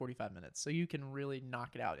 35, 45 minutes, so you can really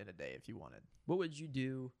knock it out in a day if you wanted. What would you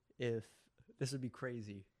do if... This would be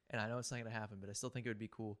crazy, and I know it's not going to happen, but I still think it would be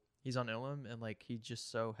cool. He's on Ilum, and like he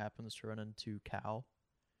just so happens to run into Cal,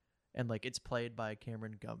 and like it's played by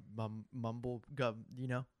Cameron Mumble Gum. You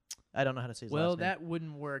know, I don't know how to say his Well, last name. that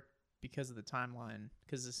wouldn't work because of the timeline,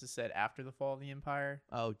 because this is said after the fall of the Empire.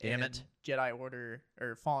 Oh, damn and it! Jedi Order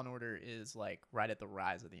or Fallen Order is like right at the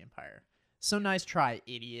rise of the Empire. So nice try,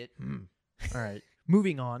 idiot. All right,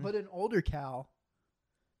 moving on. But an older Cal,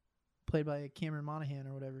 played by Cameron Monaghan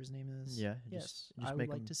or whatever his name is. Yeah, Yes, just I would make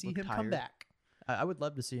like him to see look him come tired. back. I would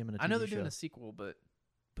love to see him in a TV I know they're show. doing a sequel, but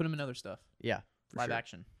put him in other stuff. Yeah, for Live sure.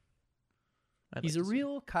 action. I'd He's like a to see-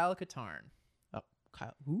 real Kyle Katarn. Oh,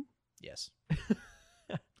 Kyle. Who? Yes.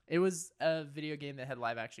 It was a video game that had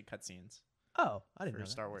live action cutscenes. Oh, I didn't For know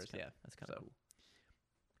that. Star Wars, That's kinda, yeah. that's kind of So- cool.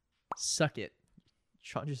 Suck it.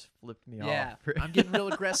 Sean just flipped me Yeah, off. I'm getting real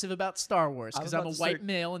aggressive about Star Wars I because was I'm about a to white start-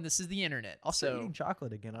 male and this is the internet. I'll start so eating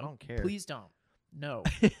chocolate again. I don't care. please don't. No.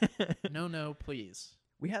 No, please.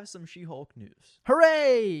 We have some She-Hulk news.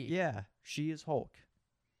 Hooray! Yeah, she is Hulk.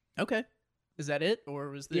 Okay. Is that it, or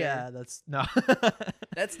was there? Yeah, that's no.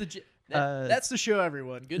 That's that's the show,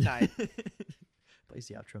 everyone. Good night. Plays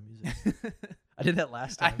the outro music. I did that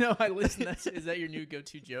last I time. know. I listened. Is that your new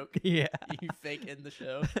go-to joke? Yeah. You fake in the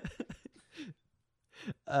show.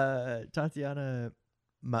 Tatiana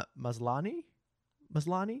Maslany.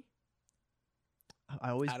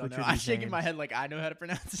 I always I don't butcher know. I'm these shaking my names. head like I know how to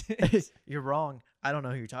pronounce it. You're wrong. I don't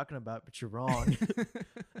know who you're talking about, but you're wrong.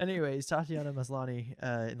 Anyways, Tatiana Maslany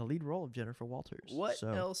in the lead role of Jennifer Walters. What So,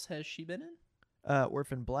 else has she been in?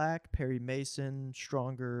 Orphan Black, Perry Mason,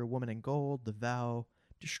 Stronger, Woman in Gold, The Vow,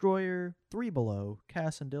 Destroyer, Three Below,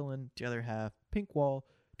 Cass and Dylan, The Other Half, Pink Wall,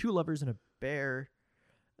 Two Lovers and a Bear,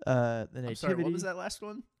 The Nativity. I'm sorry. What was that last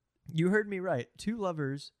one? You heard me right. Two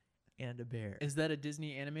Lovers and a Bear. Is that a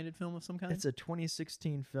Disney animated film of some kind? It's a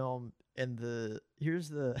 2016 film, and here's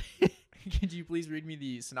the Could you please read me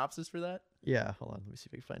the synopsis for that? yeah. Hold on, let me see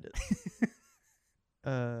if I can find it.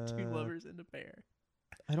 Two lovers and a bear.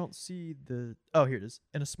 I don't see the. Oh, here it is.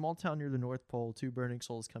 In a small town near the North Pole, two burning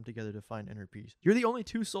souls come together to find inner peace. You're the only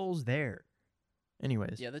two souls there.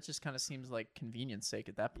 Anyways. Yeah, that just kind of seems like convenience sake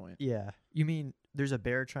at that point. Yeah. You mean there's a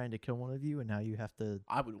bear trying to kill one of you, and now you have to.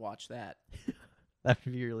 I would watch that. That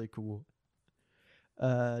would be really cool.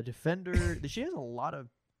 Defender. She has a lot of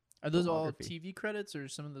Are those all filmography. TV credits or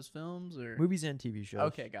some of those films or movies and TV shows.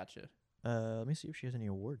 Okay, gotcha. Let me see if she has any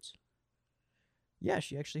awards. Yeah,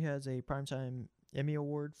 she actually has a Primetime Emmy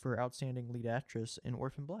Award for Outstanding Lead Actress in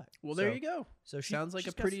Orphan Black. Well, there you go. So she Sounds like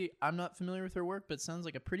she's a got pretty. I'm not familiar with her work, but sounds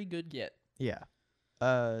like a pretty good get. Yeah.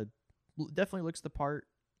 Definitely looks the part.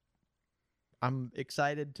 I'm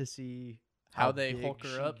excited to see How they big Hulk her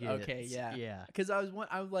she up? gets. Okay, yeah. Yeah. Because I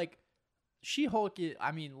was like, She-Hulk.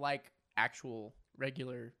 I mean, like actual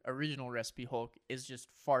regular original recipe Hulk is just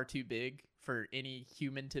far too big for any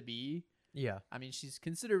human to be. Yeah. I mean, she's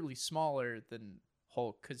considerably smaller than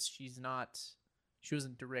Hulk because she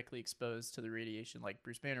wasn't directly exposed to the radiation like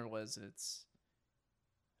Bruce Banner was. It's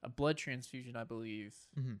a blood transfusion, I believe,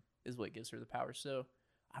 Mhm. is what gives her the power. So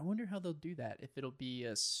I wonder how they'll do that. If it'll be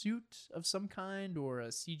a suit of some kind or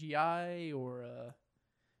a CGI or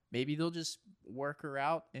maybe they'll just work her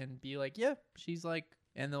out and be like, yeah, she's like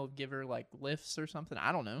and they'll give her like lifts or something.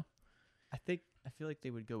 I don't know. I feel like they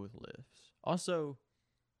would go with lifts. Also,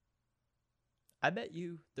 I bet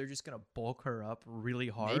you they're just gonna bulk her up really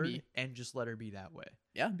hard Maybe. and just let her be that way.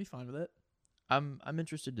 Yeah, I'd be fine with it. I'm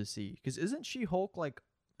interested to see, because isn't she Hulk like,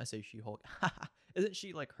 I say she Hulk, isn't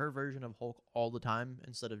she like her version of Hulk all the time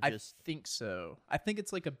instead of just? I think so. I think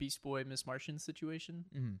it's like a Beast Boy Miss Martian situation.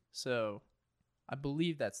 Mhm. So I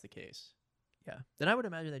believe that's the case. Yeah. Then I would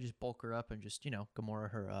imagine they just bulk her up and just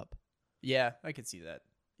Gamora her up. Yeah, I could see that.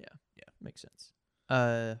 Makes sense.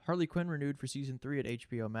 Harley Quinn renewed for season 3 at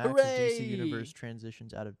HBO Max as Hooray! DC Universe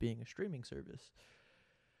transitions out of being a streaming service.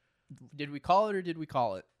 Did we call it or did we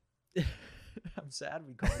call it? I'm sad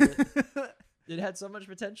we called it. It had so much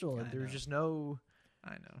potential, and I there was know. just no.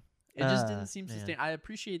 I know. It just Ah, didn't seem man. sustainable. I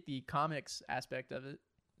appreciate the comics aspect of it.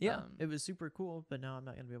 It was super cool, but now I'm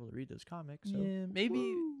not gonna be able to read those comics. So. Yeah, maybe.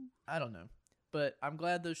 Woo. I don't know. But I'm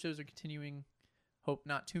glad those shows are continuing. Hope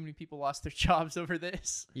not too many people lost their jobs over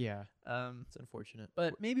this. Yeah, it's unfortunate.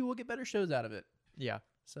 But maybe we'll get better shows out of it. Yeah,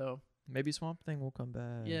 So, maybe Swamp Thing will come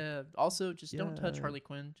back. yeah. Also, just don't touch Yeah. Harley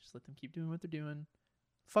Quinn. Just let them keep doing what they're doing.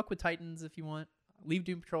 Fuck with Titans if you want. Leave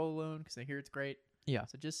Doom Patrol alone because I hear it's great. Yeah.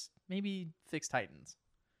 So just maybe fix Titans.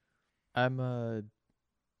 I'm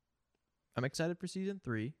excited for season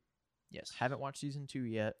 3. Yes. Haven't watched season 2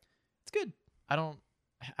 yet. It's good. I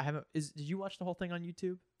haven't. Did you watch the whole thing on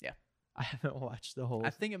YouTube? Yeah. I haven't watched the whole. I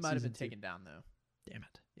think it might have been season 2. taken down though. Damn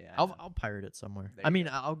it. Yeah. I'll pirate it somewhere. There I you mean,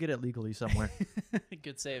 go. I'll get it legally somewhere.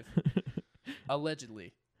 Good save.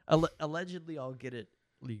 Allegedly. Allegedly, I'll get it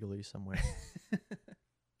legally somewhere.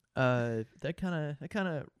 That kind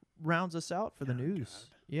of rounds us out for the Oh, news.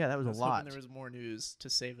 God. Yeah, that was I a was lot. hoping there was more news to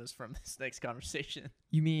save us from this next conversation.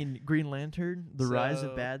 You mean Green Lantern, the rise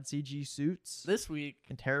So, of bad CG suits, This week,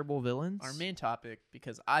 and terrible villains? our main topic,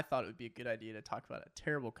 because I thought it would be a good idea to talk about a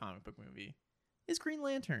terrible comic book movie, is Green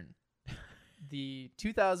Lantern, the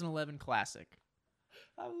 2011 classic.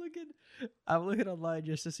 I'm looking online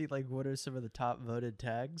just to see like what are some of the top voted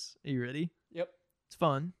tags. Are you ready? Yep. It's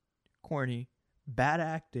fun, corny, bad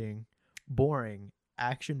acting, boring,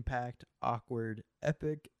 action-packed, awkward,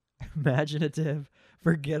 epic, imaginative,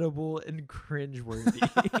 forgettable, and cringeworthy.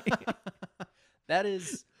 That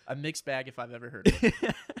is a mixed bag if I've ever heard of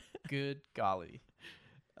it. Good golly.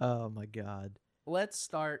 Oh my god. Let's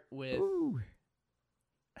start with... Ooh.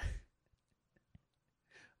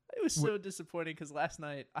 It was so disappointing because last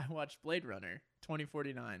night I watched Blade Runner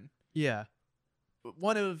 2049. Yeah.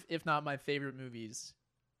 One of, if not my favorite movies.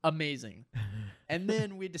 Amazing. And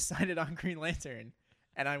then we decided on Green Lantern,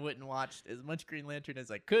 and I went and watched as much Green Lantern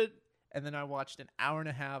as I could, and then I watched an hour and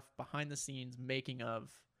a half behind the scenes making of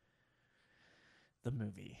the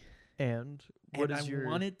movie. And what and is I your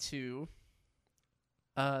wanted to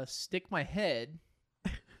stick my head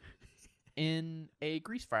in a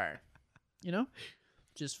grease fire, you know?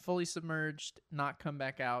 Just fully submerged, not come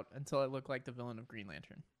back out until I look like the villain of Green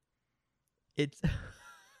Lantern. It's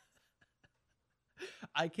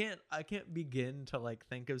I can't begin to like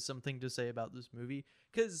think of something to say about this movie,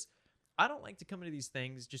 because I don't like to come into these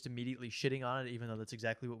things just immediately shitting on it, even though that's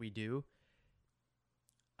exactly what we do.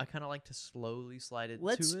 I kind of like to slowly slide it.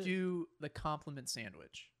 Let's to it. do the compliment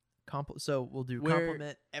sandwich. So we'll do Where-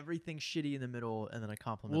 compliment everything shitty in the middle, and then a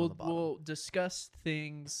compliment on the bottom. We'll discuss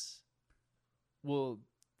things. We'll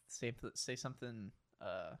say something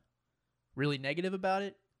really negative about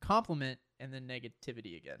it, compliment, and then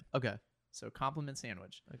negativity again. Okay. So compliment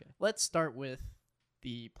sandwich. Okay. Let's start with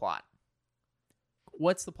the plot.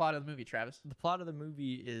 What's the plot of the movie, Travis? The plot of the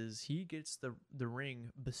movie is he gets the ring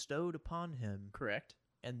bestowed upon him, Correct.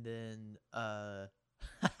 and then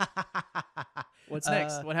What's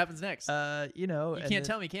next? What happens next? you know, You and can't then-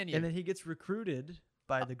 tell me, can you? And then he gets recruited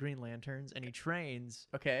by the Green Lanterns, and he trains.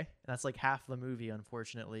 Okay. And that's like half the movie,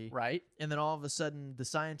 unfortunately. Right. And then all of a sudden, the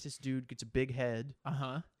scientist dude gets a big head,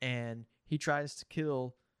 Uh-huh. and he tries to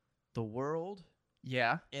kill the world.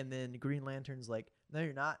 Yeah. And then Green Lantern's like, "No,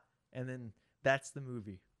 you're not." And then that's the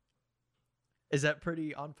movie. Is that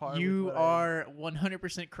pretty on par? You with what are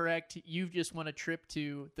 100% correct. You've just won a trip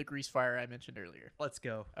to the grease fire I mentioned earlier. Let's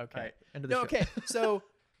go. Okay. All right, end of the No, show. okay. So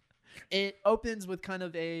it opens with kind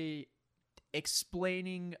of a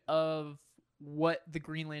explaining of what the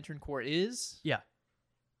Green Lantern Corps is. Yeah.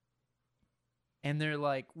 And they're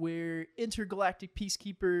like, we're intergalactic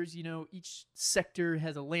peacekeepers. You know, each sector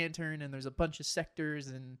has a lantern, and there's a bunch of sectors,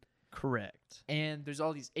 and Correct. there's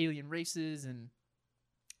all these alien races,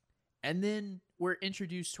 and then we're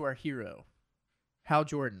introduced to our hero, Hal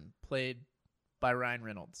Jordan, played by Ryan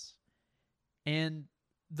Reynolds. And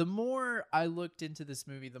the more I looked into this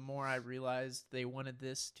movie, the more I realized they wanted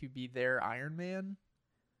this to be their Iron Man,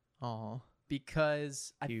 Oh.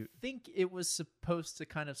 because Cute. I think it was supposed to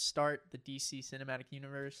kind of start the DC cinematic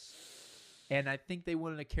universe. And I think they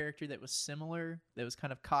wanted a character that was similar, that was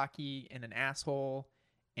kind of cocky and an asshole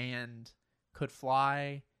and could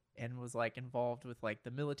fly and was like involved with like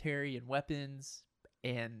the military and weapons.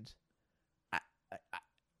 And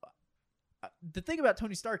the thing about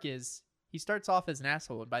Tony Stark is he starts off as an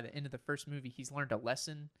asshole, and by the end of the first movie, he's learned a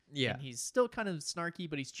lesson. Yeah. And he's still kind of snarky,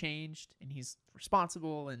 but he's changed and he's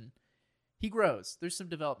responsible and he grows. There's some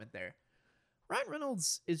development there. Ryan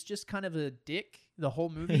Reynolds is just kind of a dick the whole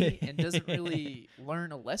movie and doesn't really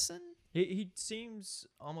learn a lesson. He seems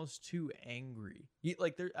almost too angry.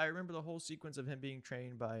 I remember the whole sequence of him being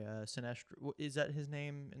trained by Sinestro. Is that his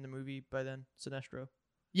name in the movie by then? Sinestro?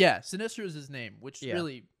 Yeah, Sinestro is his name, which Yeah.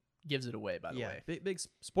 really gives it away, by the way. Big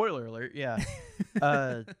spoiler alert. Yeah.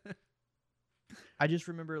 I just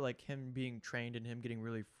remember like him being trained and him getting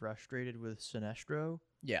really frustrated with Sinestro.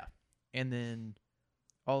 Yeah. And then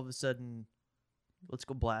all of a sudden, let's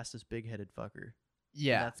go blast this big-headed fucker.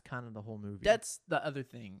 Yeah. And that's kind of the whole movie. That's the other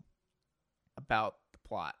thing about the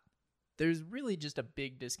plot. There's really just a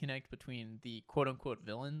big disconnect between the quote-unquote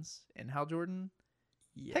villains and Hal Jordan.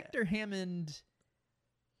 yeah. Hector Hammond,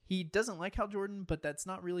 he doesn't like Hal Jordan, but that's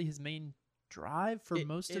not really his main drive for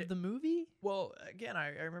most of the movie. Well, again, I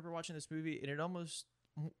remember watching this movie, and it almost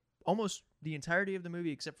the entirety of the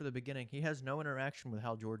movie, except for the beginning, he has no interaction with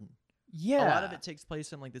Hal Jordan. Yeah. A lot of it takes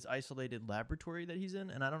place in like this isolated laboratory that he's in,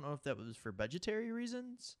 and I don't know if that was for budgetary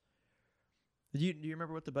reasons. Do you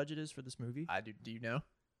remember what the budget is for this movie? I do. Do you know?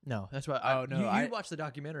 No, that's why. Oh, no, you watched the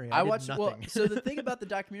documentary. I did watched. nothing. Well, so the thing about the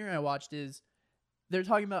documentary I watched is they're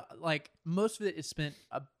talking about like most of it is spent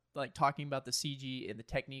like talking about the CG and the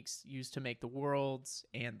techniques used to make the worlds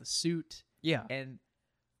and the suit. yeah, And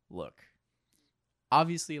look,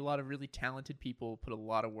 obviously, a lot of really talented people put a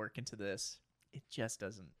lot of work into this. It just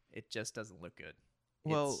doesn't. It just doesn't look good.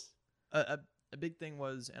 Well, It's- a big thing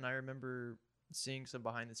was, and I remember seeing some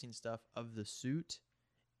behind the scenes stuff of the suit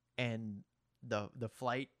and the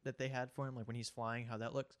flight that they had for him, like when he's flying, how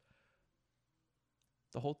that looks.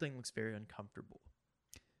 The whole thing looks very uncomfortable.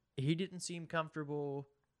 He didn't seem comfortable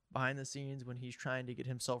behind the scenes when he's trying to get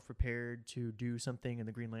himself prepared to do something in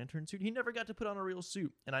the Green Lantern suit. He never got to put on a real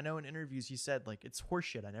suit. And I know in interviews he said, like, it's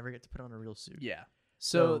horseshit. I never get to put on a real suit. yeah.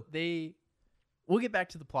 So- So we'll get back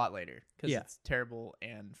to the plot later because Yeah. it's terrible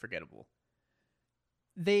and forgettable.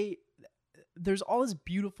 There's all this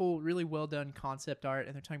beautiful, really well done concept art,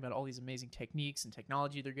 and they're talking about all these amazing techniques and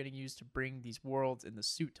technology they're going to use to bring these worlds and the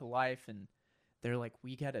suit to life. And they're like,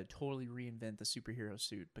 we got to totally reinvent the superhero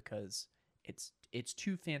suit because it's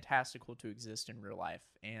too fantastical to exist in real life.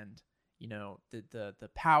 And you know, the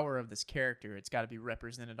power of this character, it's got to be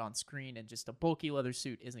represented on screen, and just a bulky leather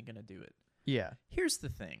suit isn't going to do it. Yeah. Here's the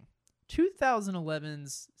thing.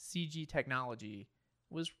 2011's CG technology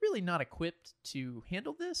was really not equipped to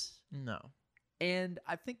handle this. No. And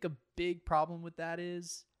I think a big problem with that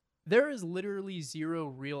is there is literally zero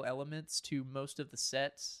real elements to most of the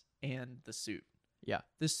sets and the suit. Yeah.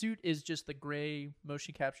 The suit is just the gray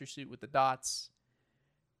motion capture suit with the dots.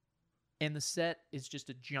 And the set is just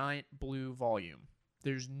a giant blue volume.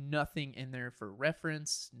 There's nothing in there for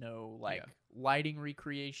reference, no lighting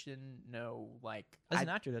recreation, no like As an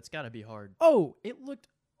actor, that's got to be hard. oh, it looked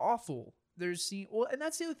awful. And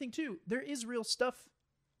that's the other thing too. There is real stuff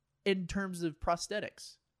in terms of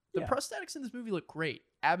prosthetics. The Yeah. prosthetics in this movie look great.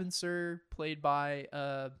 Abin Sur, played by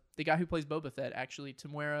the guy who plays Boba Fett, actually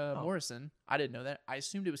Temuera Morrison. I didn't know that. I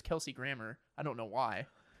assumed it was Kelsey Grammer. I don't know why.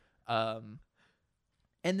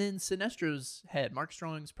 And then Sinestro's head, Mark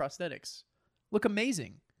Strong's prosthetics, look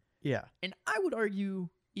amazing. Yeah. And I would argue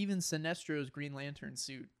even Sinestro's Green Lantern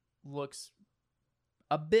suit looks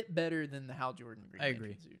a bit better than the Hal Jordan Green I Lantern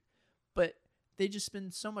agree. suit. But they just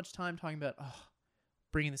spend so much time talking about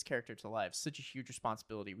bringing this character to life. Such a huge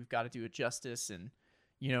responsibility. We've got to do it justice, and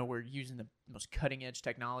you know, we're using the most cutting edge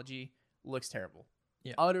technology. Looks terrible.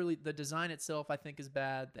 Yeah. Utterly, the design itself I think is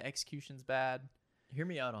bad. The execution's bad. Hear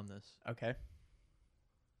me out on this. Okay.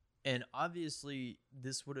 And obviously,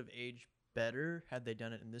 this would have aged better had they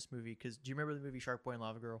done it in this movie. Because do you remember the movie Shark Boy and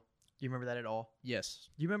Lava Girl? Do you remember that at all? Yes.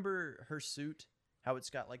 Do you remember her suit? How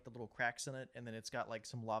it's got like the little cracks in it, and then it's got like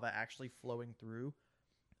some lava actually flowing through.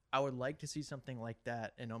 I would like to see something like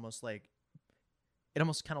that, and almost kind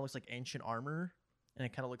of looks like ancient armor, and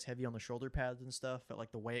it kind of looks heavy on the shoulder pads and stuff. But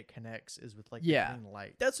like the way it connects is with like Yeah. green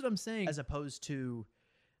light, That's what I'm saying. as opposed to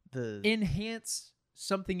the Enhance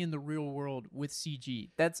something in the real world with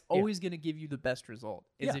CG. That's always going to give you the best result.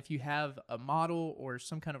 Is Yeah. if you have a model or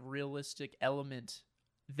some kind of realistic element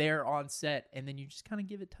there on set, and then you just kind of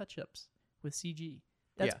give it touch-ups with CG.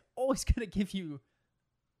 That's Yeah. always going to give you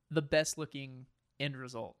the best looking end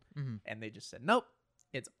result. Mm-hmm. And they just said, nope,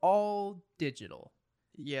 it's all digital.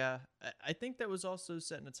 Yeah, I think that was also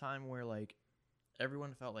set in a time where like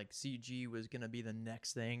everyone felt like CG was gonna be the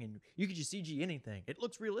next thing, and you could just CG anything. It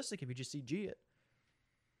looks realistic if you just CG it.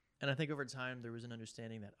 And I think over time there was an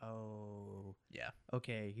understanding that Yeah.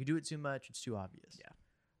 okay, you do it too much, it's too obvious.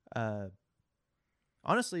 Yeah.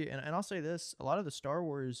 Honestly, and I'll say this: a lot of the Star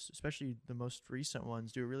Wars, especially the most recent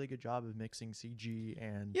ones, do a really good job of mixing CG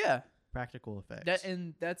and Yeah. practical effects.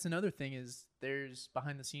 That's another thing is there's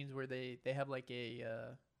behind the scenes where they have like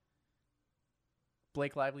a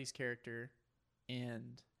Blake Lively's character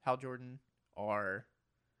and Hal Jordan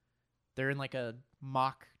they're in like a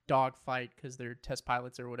mock dog fight because they're test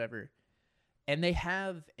pilots or whatever, and they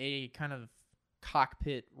have a kind of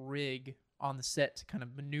cockpit rig on the set to kind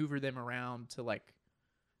of maneuver them around to like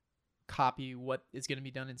copy what is going to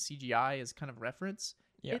be done in CGI as kind of reference.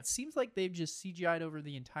 Yeah. It seems like they've just CGI'd over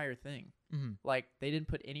the entire thing. Mm-hmm. Like they didn't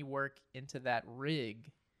put any work into that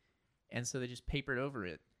rig, and so they just papered over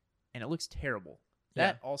it, and it looks terrible.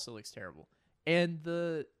 That also looks terrible. And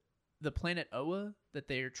the planet Oa that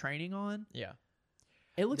they're training on, Yeah.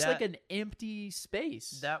 it looks like an empty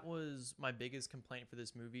space. That was my biggest complaint for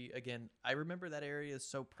this movie. Again, I remember that area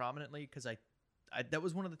so prominently because I that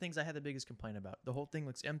was one of the things I had the biggest complaint about. The whole thing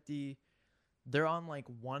looks empty. They're on like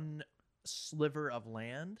one sliver of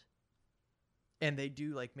land, and they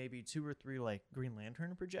do like maybe 2 or 3 like Green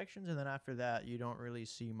Lantern projections, and then after that you don't really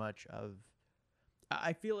see much of.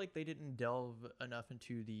 I feel like they didn't delve enough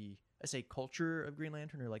into the culture of Green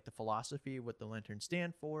Lantern or like the philosophy of what the lanterns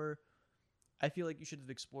stand for. I feel like you should have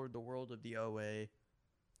explored the world of the OA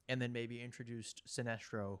and then maybe introduced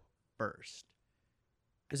Sinestro first.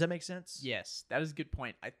 Does that make sense? Yes, that is a good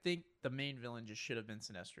point. I think the main villain just should have been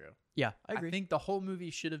Sinestro. Yeah, I agree. I think the whole movie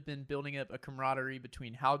should have been building up a camaraderie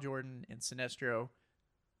between Hal Jordan and Sinestro.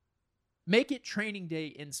 Make it Training Day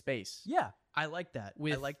in space. Yeah, I like that.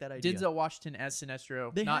 I like that idea. Denzel Washington as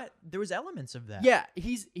Sinestro. There was elements of that. Yeah,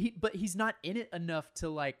 but he's not in it enough to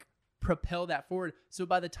like propel that forward. So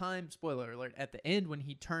by the time, spoiler alert, at the end when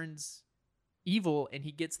he turns evil and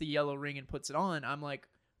he gets the yellow ring and puts it on, I'm like,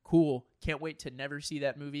 cool. Can't wait to never see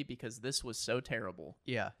that movie because this was so terrible.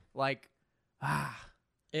 Yeah. Like,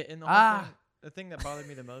 And the whole thing, the thing that bothered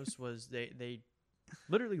me the most was they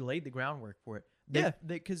literally laid the groundwork for it.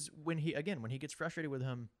 Because when he gets frustrated with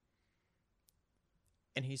him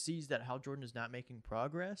and he sees that Hal Jordan is not making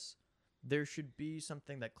progress, there should be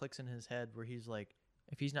something that clicks in his head where he's like,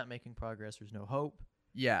 if he's not making progress, there's no hope.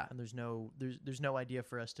 Yeah. And there's no idea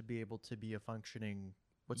for us to be able to be a functioning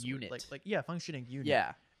unit. Functioning unit.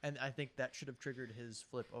 Yeah. And I think that should have triggered his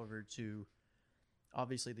flip over to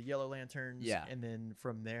obviously the Yellow Lanterns. Yeah. And then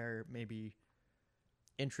from there, maybe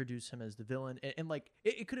introduce him as the villain. And like,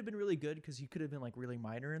 it could have been really good because he could have been like really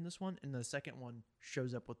minor in this one. And the second one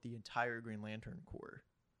shows up with the entire Green Lantern Corps.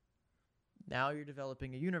 Now you're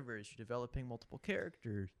developing a universe. You're developing multiple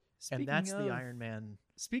characters. And that's the Iron Man.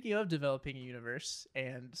 Speaking of developing a universe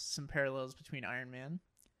and some parallels between Iron Man,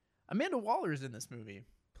 Amanda Waller is in this movie.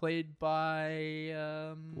 Played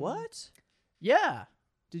by What? Yeah.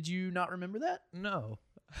 Did you not remember that? No.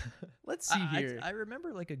 Let's see here. I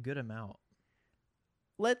remember like a good amount.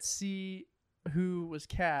 Let's see who was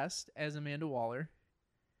cast as Amanda Waller.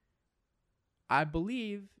 I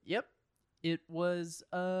believe, yep, it was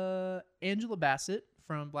Angela Bassett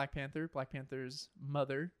from Black Panther. Black Panther's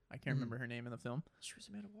mother. I can't remember her name in the film. She was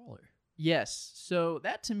Amanda Waller. Yes. So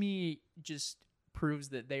that to me just proves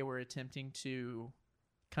that they were attempting to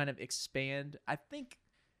kind of expand. I think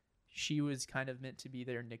she was kind of meant to be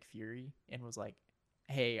their Nick Fury and was like,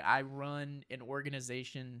 hey, I run an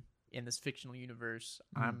organization in this fictional universe.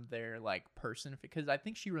 I'm their like person, because I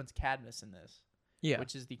think she runs Cadmus in this. Yeah.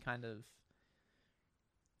 Which is the kind of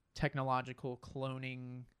technological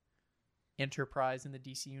cloning enterprise in the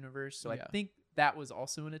DC universe. So I think that was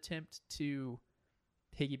also an attempt to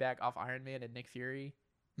piggyback off Iron Man and Nick Fury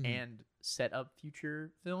and set up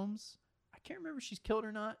future films. I can't remember if she's killed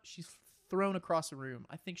or not. She's thrown across a room.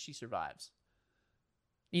 I think she survives.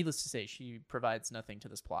 Needless to say, she provides nothing to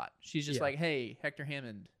this plot. She's just like, hey, Hector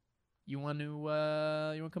Hammond, you want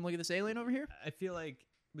to come look at this alien over here? I feel like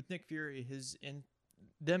with Nick Fury,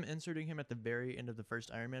 them inserting him at the very end of the first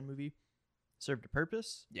Iron Man movie served a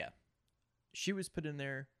purpose. Yeah. She was put in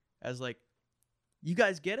there as like, you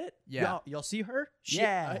guys get it? Yeah. Y'all see her?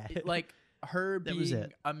 Like her That was being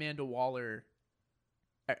it. Amanda Waller,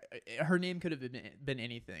 her name could have been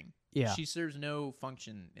anything. Yeah. She serves no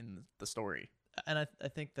function in the story. And I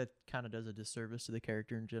think that kind of does a disservice to the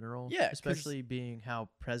character in general. Yeah, 'cause- Especially being how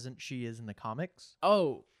present she is in the comics.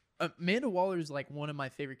 Oh, Amanda Waller is like one of my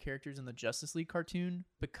favorite characters in the Justice League cartoon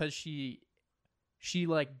because she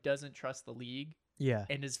like doesn't trust the League Yeah.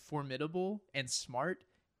 and is formidable and smart,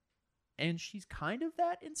 and she's kind of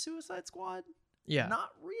that in Suicide Squad. Yeah. Not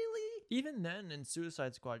really. Even then in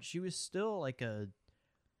Suicide Squad, she was still like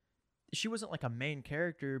she wasn't like a main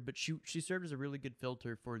character, but she served as a really good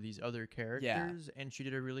filter for these other characters, and she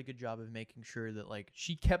did a really good job of making sure that like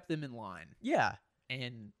She kept them in line, yeah.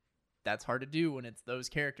 and that's hard to do when it's those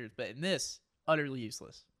characters. But in this, utterly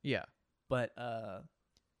useless. Yeah. But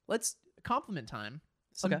let's compliment time.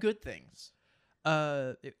 Some Okay. good things.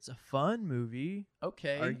 It's a fun movie.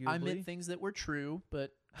 Okay, I Arguably. meant things that were true,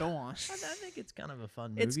 but go on. I think it's kind of a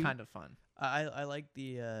fun movie. It's kind of fun. I like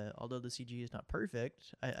the although the CG is not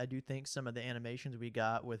perfect, I do think some of the animations we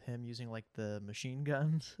got with him using like the machine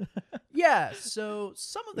guns. Yeah, so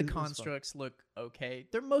some of the It was fun. constructs look okay.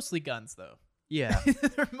 They're mostly guns, though. Yeah.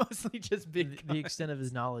 They're mostly just big the guns. extent of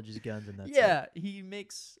his knowledge is guns, and that's Yeah, he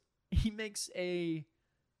makes a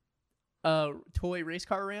toy race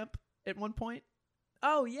car ramp at one point.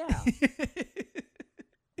 Oh yeah.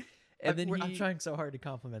 And then I'm he trying so hard to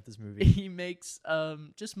compliment this movie. he makes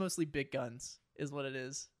just mostly big guns is what it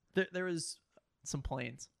is. There was Some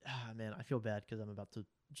planes. man, I feel bad because I'm about to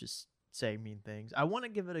just say mean things. I want to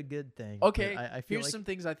give it a good thing. but Okay, I feel here's like some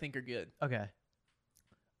things I think are good. okay.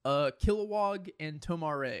 Kilowog and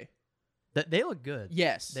Tomare. That they look good.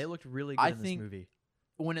 Yes, They looked really good I in this think- movie.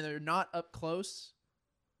 when they're not up close,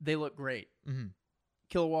 they look great. Mm-hmm.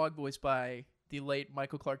 Kilowog, voiced by the late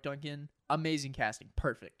Michael Clark Duncan. Amazing casting.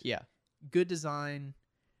 Perfect. Yeah. Good design.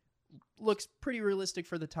 Looks pretty realistic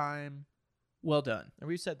for the time. Well done. And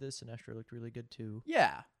we've said this, Sinestro looked really good too.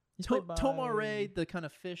 Yeah. He's played by- Tomare, the kind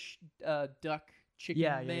of fish, duck, chicken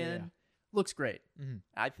Yeah, yeah, man, yeah. looks great. Mm-hmm.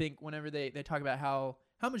 I think whenever they talk about how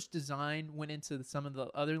much design went into some of the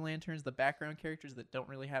other lanterns, the background characters that don't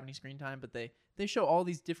really have any screen time, but they show all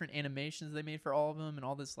these different animations they made for all of them, and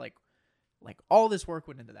all this like all this work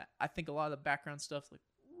went into that. I think a lot of the background stuff looked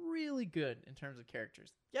really good in terms of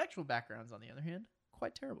characters. The actual backgrounds, on the other hand,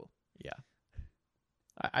 quite terrible. Yeah.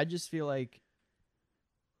 I just feel like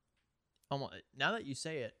now that you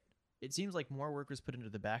say it, it seems like more work was put into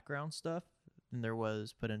the background stuff than there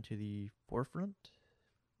was put into the forefront,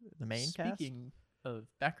 the main cast. Speaking of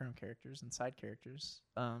background characters and side characters,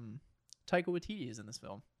 Taika Waititi is in this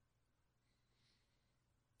film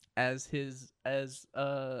as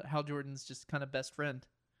Hal Jordan's just kind of best friend.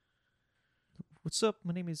 What's up?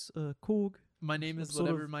 My name is Korg. My name is Sort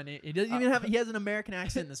whatever of- my name. He doesn't even have. He has an American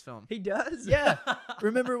accent in this film. He does? Yeah.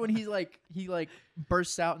 Remember when he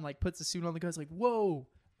bursts out and like puts the suit on the guy's like, whoa,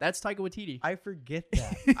 that's Taika Waititi. I forget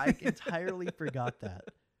that. I entirely forgot that.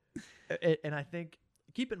 And I think,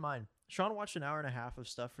 keep in mind, Sean watched an hour and a half of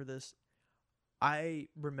stuff for this. I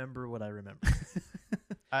remember what I remember.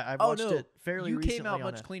 I watched it fairly you recently. came out on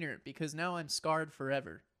much cleaner because now I'm scarred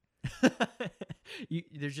forever.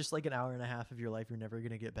 There's just like an hour and a half of your life you're never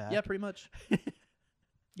going to get back. Yeah, pretty much.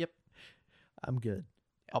 Yep. I'm good.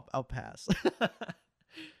 I'll pass.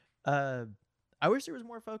 I wish there was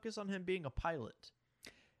more focus on him being a pilot.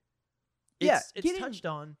 It's touched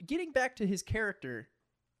on. Getting back to his character,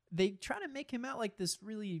 they try to make him out like this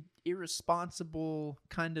really irresponsible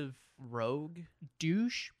kind of Rogue.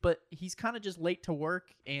 douche, but he's kind of just late to work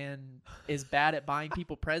and is bad at buying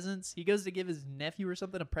people presents. He goes to give his nephew or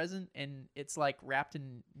something a present, and it's like wrapped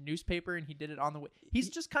in newspaper, and he did it on the way. He's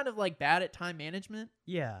just kind of like bad at time management.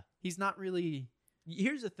 Yeah. He's not really.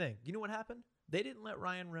 Here's the thing. You know what happened? They didn't let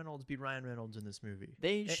Ryan Reynolds be Ryan Reynolds in this movie.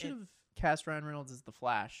 They should have cast Ryan Reynolds as the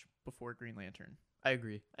Flash before Green Lantern. I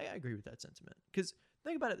agree. I agree with that sentiment. Because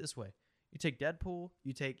think about it this way. You take Deadpool,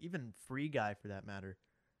 you take even Free Guy for that matter,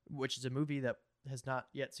 which is a movie that has not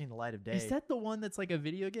yet seen the light of day. Is that the one that's like a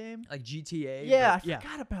video game? like GTA? Yeah, but I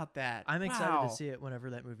forgot about that. I'm excited Wow. to see it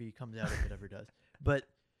whenever that movie comes out, if it ever does. But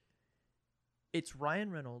it's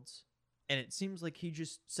Ryan Reynolds, and it seems like he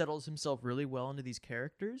just settles himself really well into these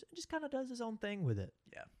characters and just kind of does his own thing with it.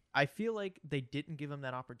 Yeah. I feel like they didn't give him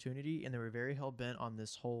that opportunity, and they were very hell-bent on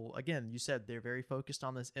this whole... Again, you said they're very focused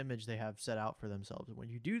on this image they have set out for themselves. And when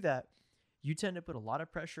you do that, you tend to put a lot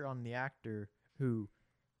of pressure on the actor who...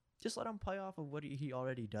 Just let him play off of what he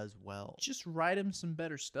already does well. Just write him some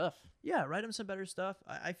better stuff. Yeah, write him some better stuff.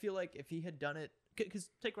 I feel like if he had done it... Because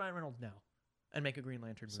take Ryan Reynolds now and make a Green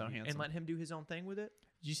Lantern movie. So handsome. And let him do his own thing with it.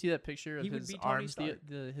 Did you see that picture of He would his be Tony arms, Stark.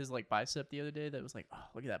 his like bicep the other day? That was like, oh,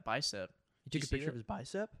 look at that bicep. He Did took you a see picture of that?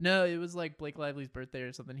 his bicep. No, it was like Blake Lively's birthday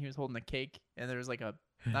or something. He was holding a cake, and there was like a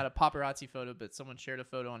not a paparazzi photo, but someone shared a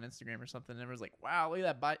photo on Instagram or something, and it was like, wow, look at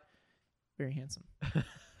that bite. Very handsome.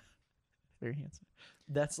 Very handsome.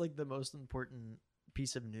 That's like the most important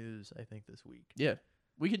piece of news, I think, this week. Yeah.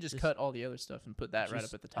 We could just Just- cut all the other stuff and put that right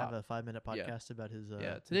Just up at the top. Have a 5-minute Yeah. podcast about his.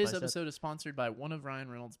 Yeah. his Today's bicep. episode is sponsored by one of Ryan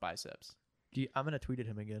Reynolds' biceps. I'm gonna tweet at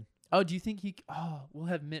him again. Oh, do you think he? Oh, we'll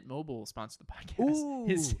have Mint Mobile sponsor the podcast.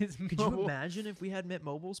 His Could mobile- you imagine if we had Mint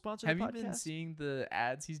Mobile sponsor Have the you podcast? been seeing the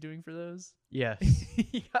ads he's doing for those? Yeah.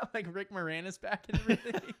 He got like Rick Moranis back and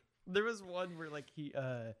everything. There was one where like he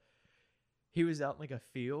was out in like a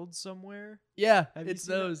field somewhere. Yeah, Have you it's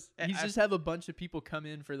seen that? those. He's just have a bunch of people come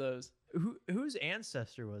in for those. Whose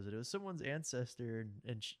ancestor was it? It was someone's ancestor,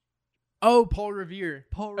 and Oh, Paul Revere.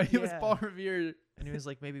 Paul. It was Paul Revere. And he was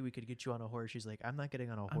like, maybe we could get you on a horse. She's like, I'm not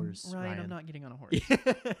getting on a horse. Ryan, Ryan. I'm not getting on a horse.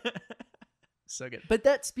 So good. But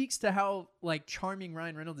that speaks to how like charming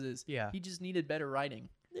Ryan Reynolds is. Yeah. He just needed better writing.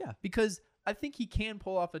 Yeah. Because I think he can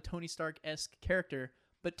pull off a Tony Stark-esque character,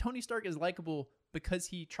 but Tony Stark is likable because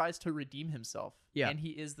he tries to redeem himself. Yeah. And he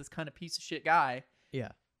is this kind of piece of shit guy. Yeah.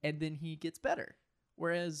 And then he gets better.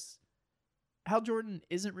 Whereas Hal Jordan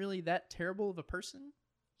isn't really that terrible of a person.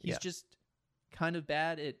 He's Yeah. just kind of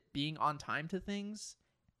bad at being on time to things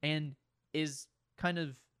and is kind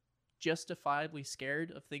of justifiably scared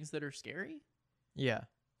of things that are scary. Yeah.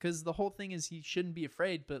 Because the whole thing is he shouldn't be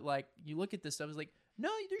afraid, but like you look at this stuff, it's like, no,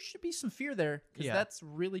 there should be some fear there because Yeah. that's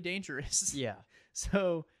really dangerous. Yeah.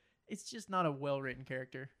 So it's just not a well-written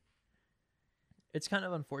character. It's kind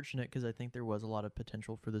of unfortunate because I think there was a lot of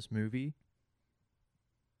potential for this movie.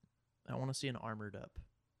 I want to see an armored up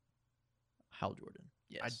Hal Jordan.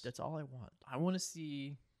 Yes. That's all I want. I want to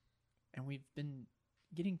see, and we've been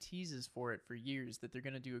getting teases for it for years, that they're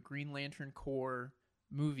going to do a Green Lantern Corps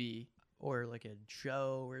movie. Or like a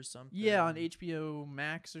show or something. Yeah, on HBO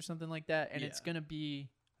Max or something like that. And it's Yeah. going to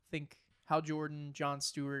be, I think, Hal Jordan, Jon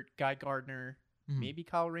Stewart, Guy Gardner, Mhm. maybe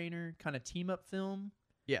Kyle Rayner, kind of team-up film.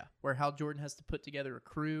 Yeah. Where Hal Jordan has to put together a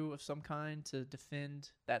crew of some kind to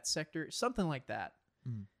defend that sector. Something like that.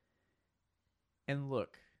 Mhm. And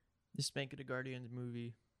look, Just make it a Guardians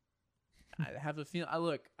movie. I have a feeling.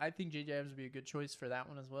 I think J.J. Abrams would be a good choice for that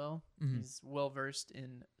one as well. Mhm. He's well versed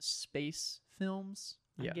in space films,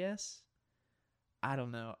 I Yeah. guess. I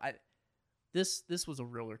don't know. This was a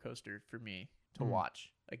roller coaster for me to Mhm.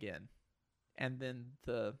 watch again, and then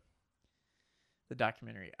the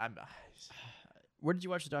documentary. Where did you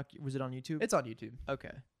watch the doc? Was it on YouTube? It's on YouTube.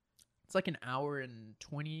 Okay. It's like an hour and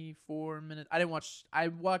 24 minutes. I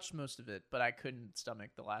watched most of it, but I couldn't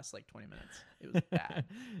stomach the last like 20 minutes. It was bad.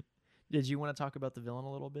 Did you want to talk about the villain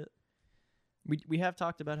a little bit? We have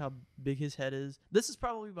talked about how big his head is. This is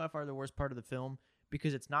probably by far the worst part of the film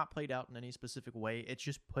because it's not played out in any specific way. It's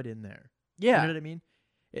just put in there. You know what I mean?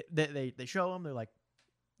 They show him. They're like,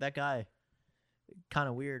 that guy, kind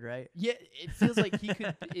of weird, right? Yeah, it feels like he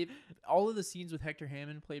could. All of the scenes with Hector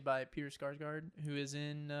Hammond, played by Peter Skarsgård, who is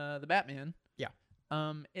in the Batman. Yeah.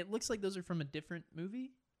 It looks like those are from a different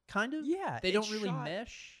movie, kind of. Yeah. They it's don't really shot-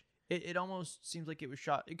 mesh. It almost seems like it was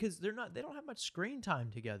shot because they don't have much screen time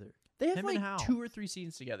together. They have Him and like Hal. 2 or 3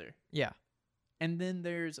 scenes together, Yeah. and then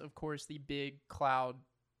there's of course the big cloud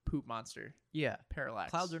poop monster, Yeah. Parallax.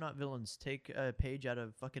 Clouds are not villains. Take a page out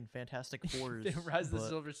of fucking Fantastic Fours. The Rise of the but-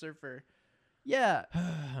 Silver Surfer. Yeah.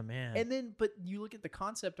 Man. And then, but you look at the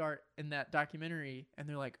concept art in that documentary, and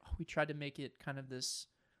they're like, "Oh, we tried to make it kind of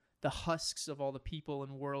the husks of all the people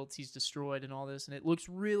and worlds he's destroyed, and all this, and it looks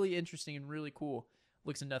really interesting and really cool.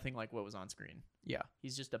 Looks nothing like what was on screen. Yeah.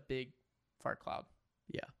 He's just a big fart cloud.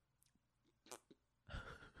 Yeah.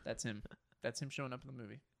 That's him. That's him showing up in the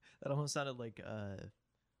movie. That almost sounded like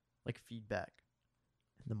feedback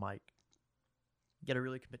in the mic. You gotta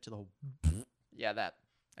really commit to the whole Yeah, that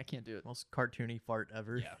I can't do it. most cartoony fart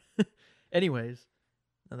ever. Yeah. Anyways,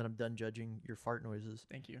 now that I'm done judging your fart noises.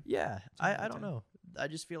 Thank you. Yeah, a I good don't time. know. I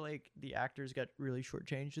just feel like the actors got really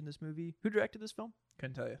shortchanged in this movie. Who directed this film?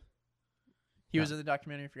 Couldn't tell you. He Yeah. was in the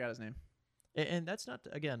documentary. Forgot his name. And that's not,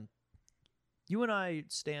 again, you and I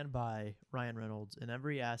stand by Ryan Reynolds in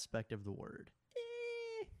every aspect of the word.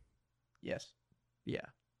 Yes. Yeah.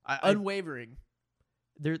 Unwavering.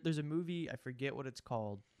 There's a movie, I forget what it's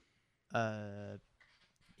called.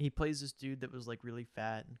 He plays this dude that was like really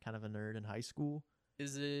fat and kind of a nerd in high school.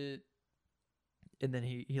 Is it? And then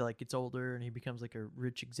he like gets older and he becomes like a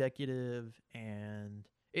rich executive, and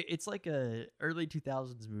it's like a early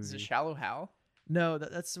 2000s movie. Is it Shallow Hal? No,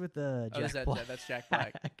 that's with Jack Black. That's Jack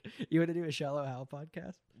Black. You want to do a Shallow Hal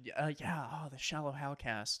podcast? Yeah. Oh, the Shallow Hal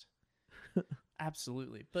cast.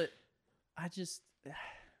 Absolutely. But I just.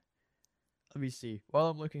 Let me see. While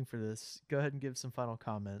I'm looking for this, go ahead and give some final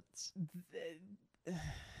comments.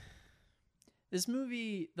 This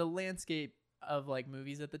movie, the landscape of like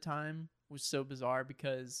movies at the time was so bizarre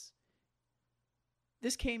because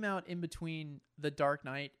this came out in between The Dark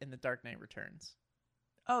Knight and The Dark Knight Returns.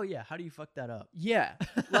 Oh yeah, how do you fuck that up? Yeah,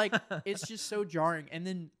 like it's just so jarring. And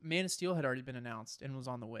then Man of Steel had already been announced and was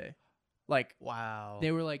on the way. Like Wow.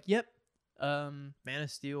 they were like, "Yep." Man of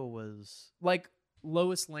Steel was Like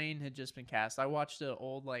Lois Lane had just been cast. I watched an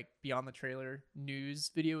old like Beyond the Trailer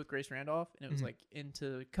news video with Grace Randolph, and it was Mhm. like, and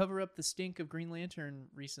to cover up the stink of Green Lantern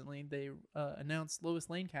recently, they announced Lois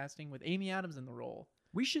Lane casting with Amy Adams in the role.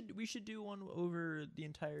 we should do one over the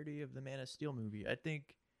entirety of the Man of Steel movie. I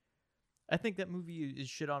think that movie is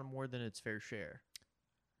shit on more than its fair share.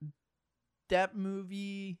 That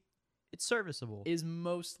movie It's serviceable. is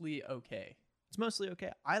mostly okay. It's mostly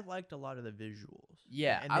okay. I liked a lot of the visuals.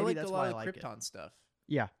 Yeah, and I maybe liked that's a why lot I of like it. Krypton stuff.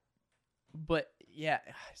 Yeah. But yeah,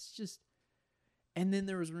 it's just. And then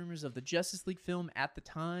there was rumors of the Justice League film at the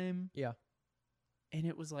time. Yeah. And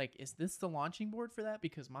it was like, is this the launching board for that?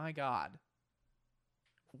 Because my God.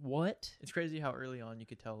 What? It's crazy how early on you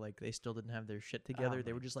could tell like they still didn't have their shit together. Oh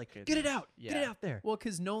They my were just like, goodness. get it out. Get it Yeah. out there. Well,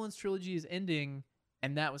 because Nolan's trilogy is ending,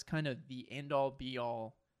 and that was kind of the end all be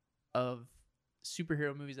all of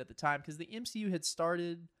superhero movies at the time. Because the MCU had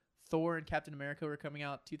started, Thor and Captain America were coming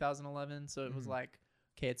out 2011, so it was Mhm. like,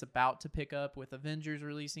 okay, it's about to pick up with Avengers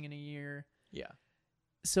releasing in a year. Yeah.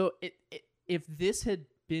 So if this had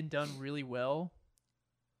been done really well,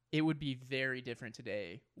 it would be very different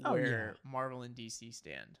today Oh, where Marvel and DC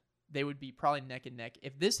stand. They would be probably neck and neck.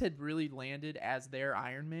 If this had really landed as their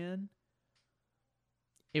Iron Man,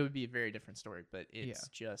 it would be a very different story, but it's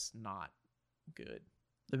just not good.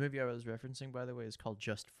 The movie I was referencing, by the way, is called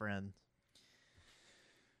Just Friends.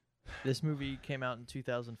 This movie came out in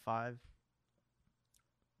 2005.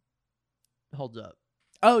 Holds up.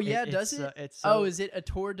 Oh, yeah, does it's, it? It's Oh, is it a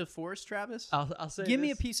tour de force, Travis? I'll say Give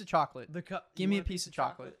me a this. piece of chocolate. The Give me a piece of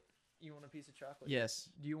chocolate. You want a piece of chocolate? Yes.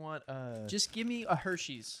 Do you want Just give me a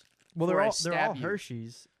Hershey's. well, before I they're all stab you.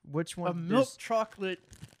 Hershey's. Which one? A milk chocolate.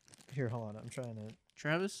 Here, hold on. I'm trying to.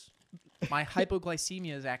 Travis, my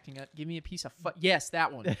hypoglycemia is acting up. Give me a piece of yes,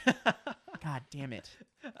 that one. God damn it.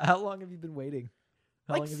 How long have you been waiting?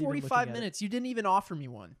 How Like long have you been 45 looking at minutes. You didn't even offer me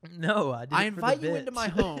one. it? No, I did. I it for the invite you into bit. my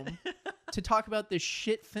home to talk about this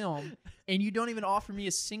shit film, and you don't even offer me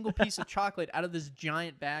a single piece of chocolate out of this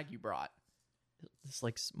giant bag you brought. This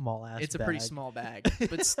like small ass. It's a pretty small bag,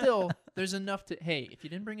 but still, there's enough to. Hey, if you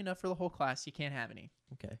didn't bring enough for the whole class, you can't have any.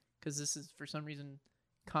 Okay. Because this is, for some reason,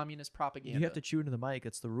 communist propaganda. You have to chew into the mic.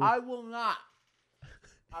 It's the rule. I will not.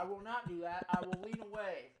 I will not do that. I will lean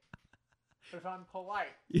away. If I'm polite.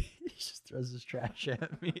 He just throws his trash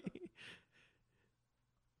at me.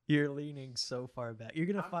 You're leaning so far back. You're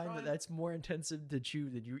gonna I'm find trying- that that's more intensive to chew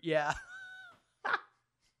than you. Yeah.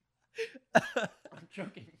 I'm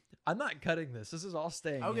joking. I'm not cutting this. This is all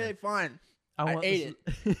staying. Okay, in. fine. I I ate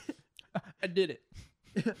it. I did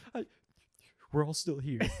it. We're all still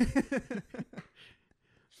here.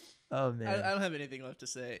 Oh I man. don't have anything left to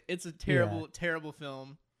say. It's a terrible, terrible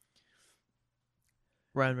film.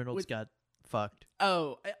 Ryan Reynolds with- got fucked.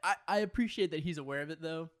 Oh, I appreciate that he's aware of it,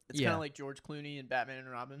 though. It's kind Yeah. of like George Clooney and Batman and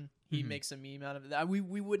Robin. He Mhm. makes a meme out of it.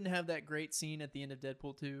 We wouldn't have that great scene at the end of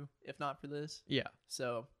Deadpool 2 if not for this. Yeah.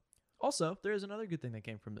 So Also, there is another good thing that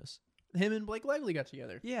came from this. him and Blake Lively got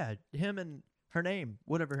together. Yeah, him and her name,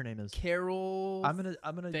 whatever her name is. Carol I'm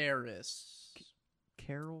gonna Ferris.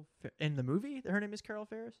 Carol in the movie. Her name is Carol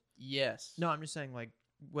Ferris. Yes. No, I'm just saying like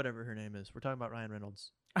whatever her name is. We're talking about Ryan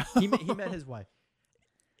Reynolds. He met his wife.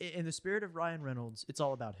 In the spirit of Ryan Reynolds, it's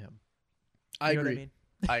all about him. I You know agree.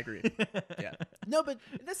 I agree. What I mean? Yeah. No, but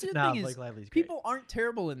that's the other Nah, thing Blake is Lively's great. people aren't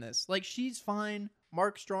terrible in this. Like she's fine.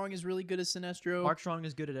 Mark Strong is really good as Sinestro. Mark Strong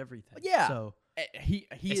is good at everything. Yeah. So He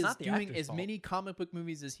It's is not the doing actor's as fault. many comic book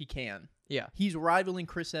movies as he can. yeah, He's rivaling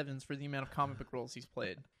Chris Evans for the amount of comic book roles he's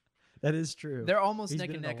played. that is true. They're almost He's neck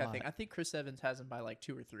been and in a neck, I think. lot. I think Chris Evans has him by like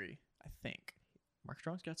 2 or 3. I think. Mark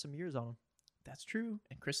Strong's got some years on him. That's true.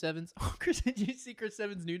 And Chris Evans. Oh, did you see Chris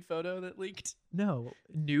Evans' nude photo that leaked? No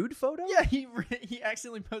nude photo. Yeah, he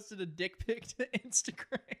accidentally posted a dick pic to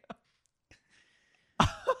Instagram.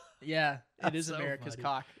 Yeah, it That's is so America's funny.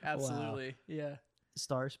 cock. Absolutely. Yeah.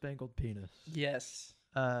 Star Spangled Penis. Yes.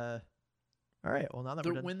 All right. Well, now that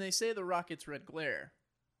we're done. When they say the rocket's red glare,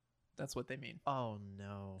 that's what they mean. Oh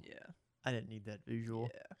no, Yeah. I didn't need that visual.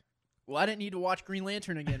 Yeah. Well, I didn't need to watch Green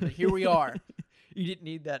Lantern again, but here we are. You didn't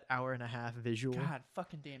need that hour-and-a-half visual. God,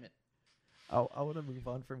 fucking damn it. Oh, I want to move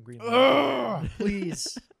on from Green Ugh, Lantern.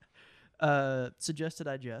 please. Suggested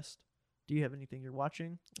I jest. Do you have anything you're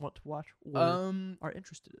watching, want to watch, or are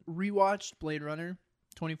interested in? Rewatched Blade Runner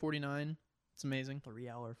 2049. It's amazing.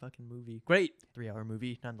 3-hour fucking movie. Great 3-hour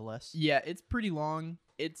movie, nonetheless. Yeah, it's pretty long.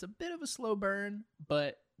 It's a bit of a slow burn,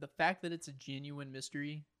 but the fact that it's a genuine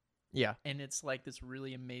mystery Yeah. and it's like this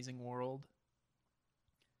really amazing world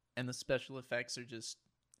and the special effects are just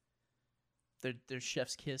They're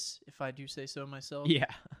chef's kiss, if I do say so myself. Yeah.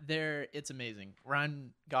 It's amazing.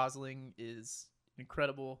 Ryan Gosling is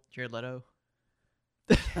incredible. Jared Leto.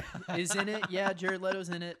 Is in it. Yeah, Jared Leto's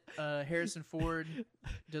in it. Harrison Ford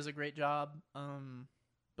does a great job.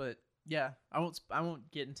 But yeah, I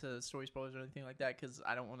won't get into story spoilers or anything like that because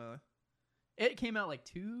I don't want to. It came out like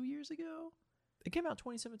 2 years ago. It came out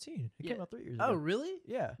 2017. It Yeah. came out 3 years ago. Oh, really?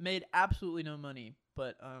 Yeah. Made absolutely no money,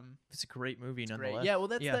 but It's a great movie, it's nonetheless. great. Yeah, well,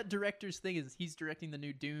 that's yeah. that director's thing is he's directing the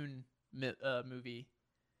new Dune movie.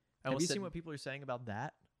 Have you seen what people are saying about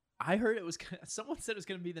that? I heard it was. Someone said it was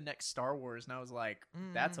going to be the next Star Wars, and I was like,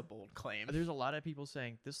 "That's a bold claim." There's a lot of people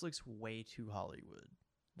saying this looks way too Hollywood,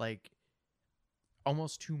 like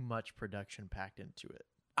almost too much production packed into it.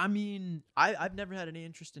 I mean, I've never had any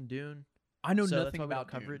interest in Dune. I know so that's nothing why we don't about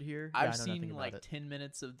cover Dune. it here. Yeah, I I've know nothing seen about like it. 10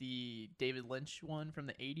 minutes of the David Lynch one from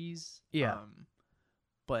the 80s. Yeah.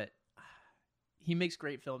 But he makes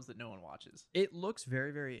great films that no one watches. It looks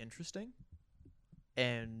very, very interesting.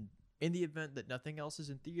 And in the event that nothing else is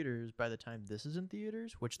in theaters by the time this is in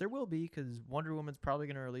theaters, which there will be because Wonder Woman's probably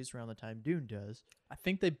going to release around the time Dune does. I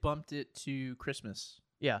think they bumped it to Christmas.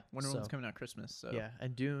 Yeah. Wonder Woman's coming out Christmas. So Yeah.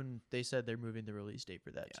 And Dune, they said they're moving the release date for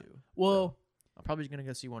that too. Well, So I'm probably going to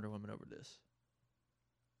go see Wonder Woman over this.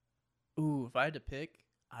 ooh, if I had to pick,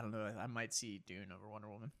 I don't know. I might see Dune over Wonder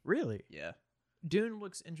Woman. Really? Yeah. Dune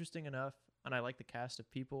looks interesting enough, and I like the cast of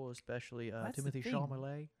people, especially That's the Timothy thing.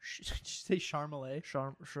 Chalamet. Did you say Charmalet?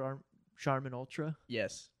 Charmin Ultra.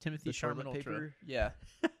 Yes. Timothy The toilet Charmin Ultra. paper. Yeah.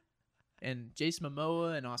 And Jason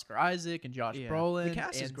Momoa and Oscar Isaac and Josh Yeah. Brolin The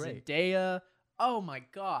cast and is great. Zendaya. Oh my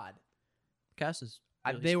god. Cast is.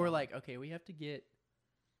 Really They were solid. like, okay, we have to get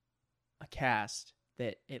a cast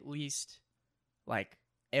that at least like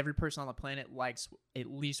every person on the planet likes at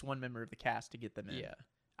least one member of the cast to get them in. Yeah.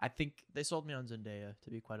 I think They sold me on Zendaya, to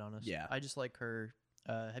be quite honest. Yeah. I just like her.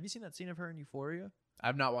 Have you seen that scene of her in Euphoria?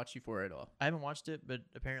 I've not watched Euphoria at all. I haven't watched it, but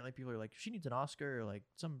apparently people are like, she needs an Oscar or like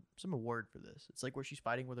some award for this. It's like where she's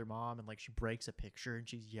fighting with her mom and like she breaks a picture and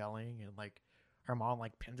she's yelling and like her mom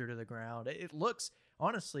like pins her to the ground. It looks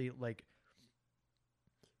honestly like.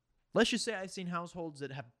 Let's just say I've seen households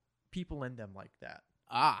that have people in them like that.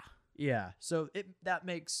 Ah. Yeah, so that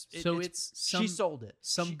makes So it's she sold it.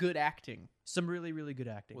 Some good acting. Some really, really good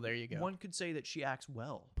acting. Well, there you go. One could say that she acts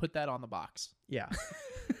well. Put that on the box. Yeah.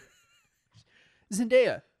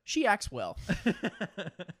 Zendaya, she acts well.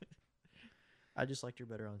 I just liked her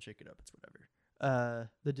better on Shake It Up. It's whatever.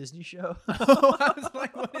 The Disney show. Oh, I was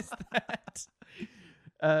like, what is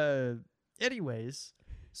that? Anyways,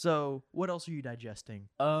 so what else are you digesting?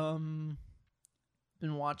 Been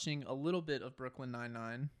watching a little bit of Brooklyn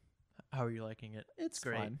Nine-Nine. How are you liking it? It's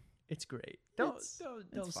great. fine. It's great. Don't It's say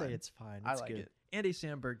fine. it's fine. I It's like good. it. Andy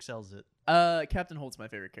Samberg sells it. Captain Holt's my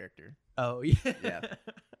favorite character. Oh yeah. Yeah.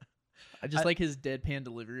 I just like his deadpan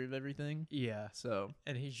delivery of everything. Yeah. So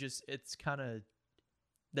And it's kind of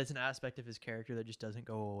that's an aspect of his character that just doesn't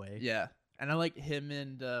go away. yeah, and I like him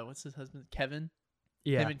and what's his husband, Kevin.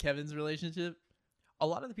 Yeah. Him and Kevin's relationship. A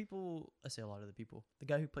lot of the people, the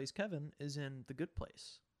guy who plays Kevin is in The Good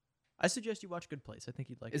Place. I suggest you watch Good Place. I think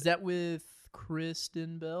you'd like it. Is that with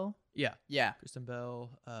Kristen Bell? Yeah. Yeah. Kristen Bell.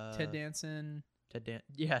 Ted Danson. Ted Danson.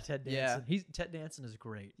 Yeah. Ted Danson is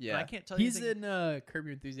great. Yeah. And I can't tell you. He's in Curb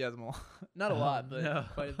Your Enthusiasm a lot. Not a lot, but no.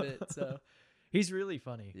 quite a bit. So He's really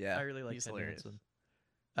funny. Yeah, I really like he's Ted hilarious.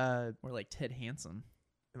 Danson. More like Ted Handsome.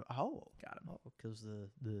 Oh, Got him. because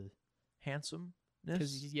the handsomeness.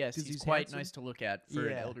 Because he's quite handsome? nice to look at for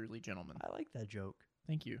an Yeah. elderly gentleman. I like that joke.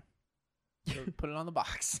 Thank you. So put it on the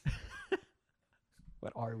box.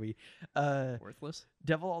 What are we? Worthless.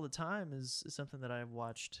 Devil All the Time is something that I've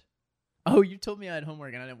watched. Oh, you told me I had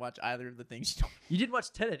homework and I didn't watch either of the things you told me. You didn't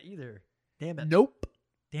watch Tenet either. Damn it. Nope.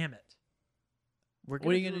 Damn it. What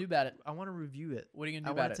are you going to do about it? I want to review it. What are you going to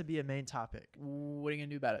I do want about it to it? be a main topic. What are you going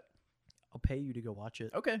to do about it? I'll pay you to go watch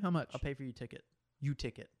it. Okay, how much? I'll pay for your ticket. You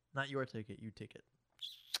ticket. Not your ticket, you ticket.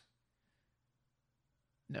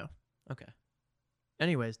 No. Okay.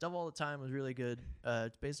 Anyways, Devil All the Time was really good.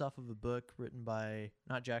 It's based off of a book written by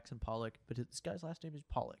not Jackson Pollock, but this guy's last name is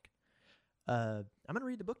Pollock. I'm going to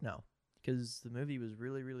read the book now because the movie was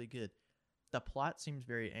really, really good. The plot seems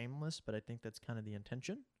very aimless, but I think that's kind of the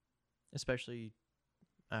intention, especially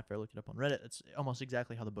after I looked it up on Reddit. It's almost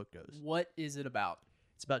exactly how the book goes. What is it about?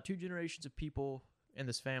 It's about 2 generations of people in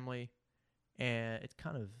this family, and it's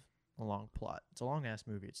kind of a long plot. It's a long-ass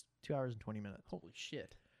movie. It's 2 hours and 20 minutes. Holy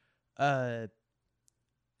shit.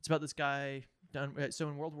 It's about this guy. So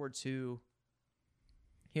in World War II,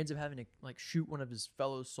 he ends up having to like shoot one of his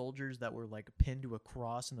fellow soldiers that were like pinned to a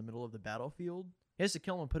cross in the middle of the battlefield. He He has to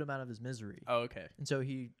kill him and put him out of his misery. Oh, okay. And so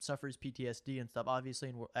he suffers PTSD and stuff.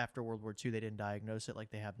 Obviously, after World War II, they didn't diagnose it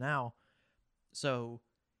like they have now. So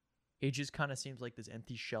he just kind of seems like this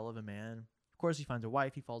empty shell of a man. Of course, he finds a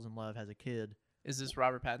wife. He falls in love, has a kid. Is this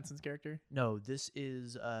Robert Pattinson's character? No, this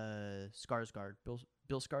is Skarsgård.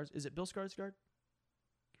 Bill Skars. Is it Bill Skarsgård?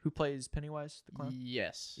 Who plays Pennywise the clown?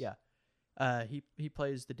 Yes. Yeah. He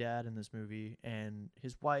plays the dad in this movie, and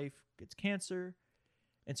his wife gets cancer.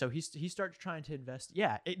 And so he starts trying to invest.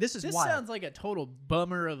 Yeah, this is This wild. sounds like a total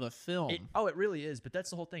bummer of a film. It really is. But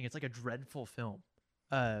that's the whole thing. It's like a dreadful film.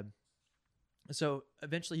 So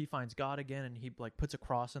eventually he finds God again, and he like puts a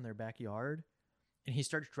cross in their backyard, and he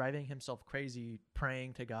starts driving himself crazy,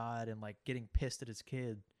 praying to God and like getting pissed at his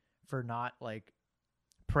kid for not like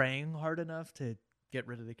praying hard enough to get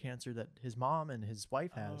rid of the cancer that his mom and his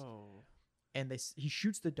wife has. Oh. And he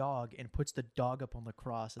shoots the dog and puts the dog up on the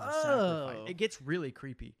cross as a sacrifice. It gets really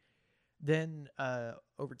creepy. Then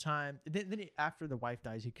over time, after the wife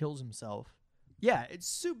dies, he kills himself. Yeah, it's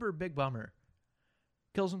super big bummer.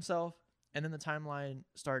 Kills himself, and then the timeline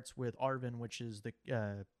starts with Arvin, which is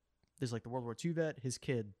there's like the World War II vet. His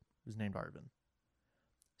kid was named Arvin.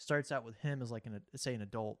 Starts out with him as like an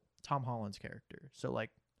adult, Tom Holland's character. So like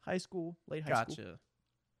high school, late high school. Gotcha.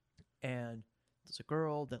 And there's a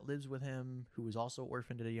girl that lives with him who was also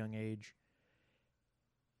orphaned at a young age.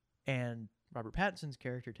 And Robert Pattinson's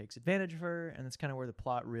character takes advantage of her, and that's kind of where the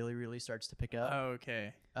plot really, really starts to pick up.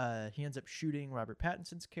 Okay. He ends up shooting Robert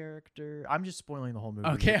Pattinson's character. I'm just spoiling the whole movie.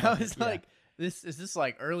 Okay, I was like, is this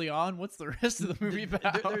like early on? What's the rest of the movie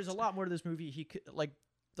about? There's a lot more to this movie. He could, like,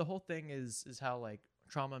 the whole thing is how like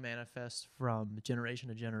trauma manifests from generation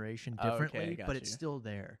to generation differently, but it's still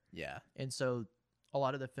there. Yeah. And so a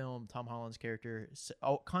lot of the film, Tom Holland's character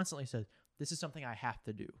constantly says, this is something I have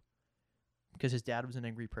to do. Because his dad was an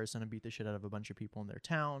angry person and beat the shit out of a bunch of people in their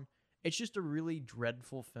town. It's just a really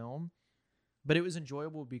dreadful film. But it was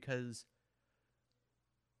enjoyable because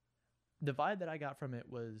the vibe that I got from it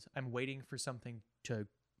was I'm waiting for something to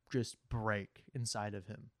just break inside of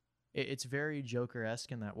him. It's very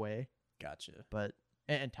Joker-esque in that way. Gotcha. But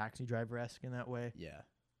and Taxi Driver-esque in that way. Yeah.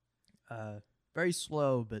 Very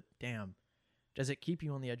slow, but damn. Does it keep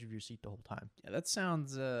you on the edge of your seat the whole time? Yeah, that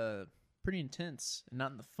sounds pretty intense and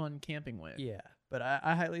not in the fun camping way. Yeah, but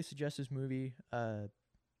I highly suggest this movie. I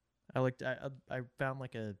found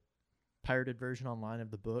like a pirated version online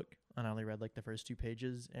of the book, and I only read like the first 2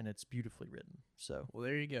 pages, and it's beautifully written. So, well,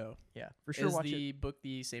 there you go. Yeah, for sure. Is Watch the it. book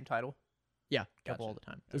the same title? Yeah, Gotcha. all the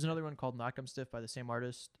time. There's another one called Knock 'em Stiff by the same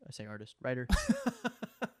artist. I say artist, writer.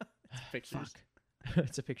 It's pictures.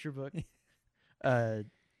 It's a picture book.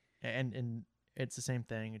 And it's the same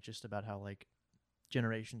thing. It's just about how like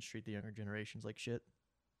generations treat the younger generations like shit.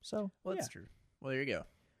 So, Well, that's true. Well, there you go.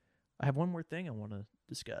 I have one more thing I want to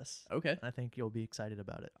discuss. Okay. I think you'll be excited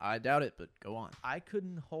about it. I doubt it, but go on. I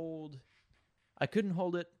couldn't hold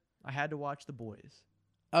it. I had to watch The Boys.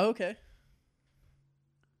 Oh, okay.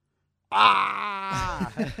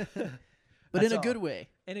 Ah! But in a good way.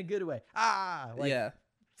 In a good way. Yeah.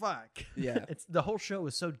 Fuck. Yeah. It's the whole show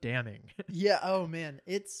is so damning. Yeah. Oh man,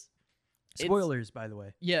 it's Spoilers, by the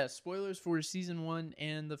way. Yeah, spoilers for season 1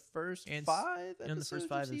 and the first 5 And the first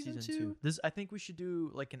 5 of season 2. I think we should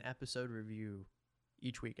do like an episode review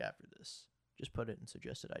each week after this. Just put it in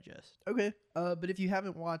Suggest to Digest. Okay. but if you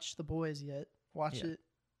haven't watched The Boys yet, watch Yeah. it.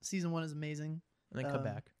 Season 1 is amazing. And then come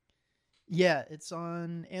back. Yeah, it's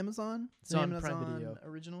on Amazon. It's on Amazon Prime Video.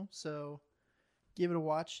 original. So give it a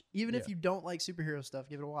watch. Even if Yeah. you don't like superhero stuff,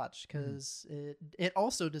 give it a watch because it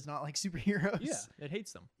also does not like superheroes. Yeah, it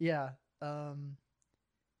hates them. Yeah.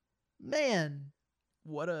 Man,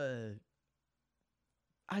 What a...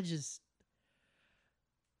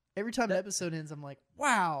 every time an episode ends, I'm like,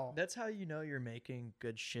 wow. That's how you know you're making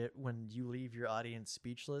good shit, when you leave your audience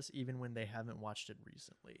speechless, even when they haven't watched it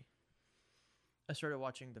recently. I started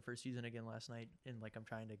watching the first season again last night, and like I'm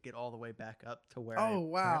trying to get all the way back up to where. Oh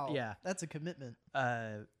wow. Yeah. That's a commitment.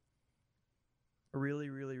 Really,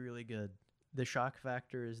 really, really good. The shock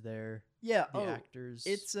factor is there. Yeah. The actors.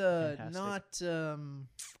 It's fantastic. not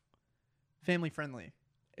Family friendly.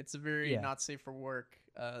 It's a very Yeah. not safe for work.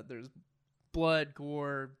 There's blood,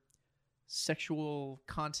 gore, sexual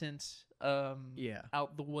content Yeah.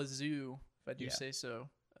 out the wazoo, if I do Yeah. say so.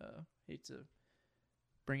 Hate to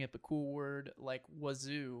bring up a cool word like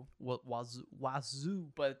wazoo,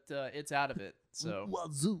 Wazoo. but it's out of it. So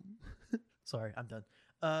Wazoo. Sorry, I'm done.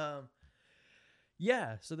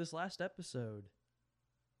 Yeah. So this last episode,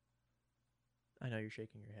 I know you're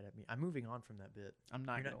shaking your head at me. I'm moving on from that bit. I'm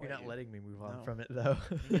not You're gonna not let letting me move on No. from it though.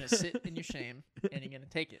 You're gonna sit in your shame and you're gonna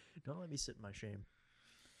take it. Don't let me sit in my shame.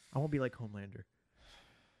 I won't be like Homelander.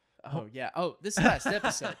 Oh yeah. Oh, this last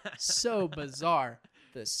episode, so bizarre.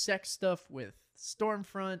 The sex stuff with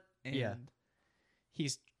Stormfront, and Yeah.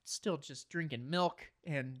 he's still just drinking milk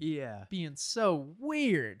and Yeah. being so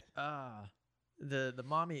weird. The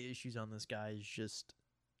mommy issues on this guy is just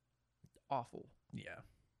awful. Yeah.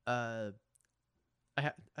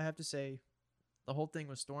 I have to say, the whole thing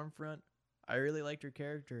with Stormfront, I really liked her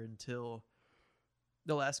character until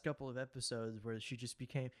the last couple of episodes where she just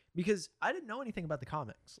became, because I didn't know anything about the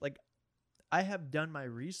comics. Like, I have done my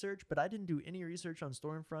research, but I didn't do any research on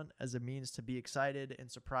Stormfront as a means to be excited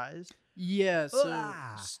and surprised. Yeah, so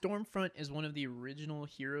Ah. Stormfront is one of the original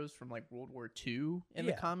heroes from like World War II in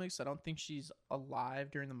the Yeah. comics. I don't think she's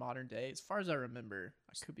alive during the modern day, as far as I remember.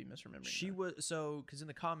 I could be misremembering. She that. was, so, because in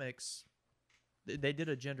the comics, they did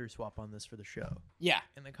a gender swap on this for the show. Yeah.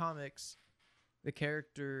 In the comics, the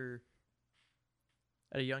character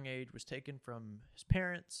at a young age was taken from his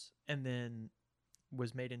parents and then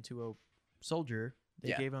was made into a soldier. They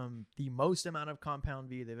Yeah. gave him the most amount of compound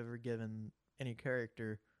V they've ever given any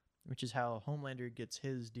character, which is how Homelander gets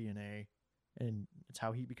his DNA, and it's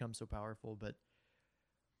how he becomes so powerful. But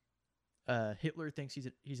Hitler thinks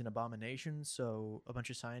he's an abomination, so a bunch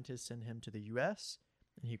of scientists send him to the U.S.,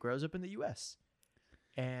 and he grows up in the U.S.,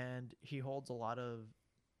 and he holds a lot of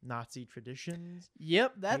Nazi traditions.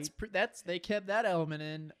 Yep, that's they kept that element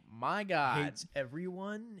in. My God. Hates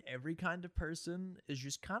everyone, every kind of person, is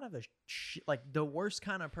just kind of like the worst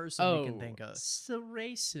kind of person you can think of. So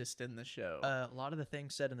racist in the show. A lot of the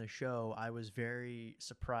things said in the show, I was very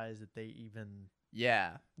surprised that they even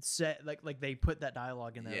yeah. said, like they put that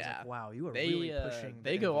dialogue in there. I was Yeah. like, wow, you are They really pushing.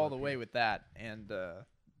 they go all the envelope way here. with that, and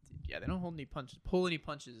yeah, they don't pull any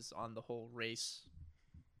punches on the whole race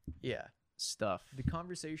Yeah. stuff. The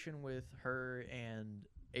conversation with her and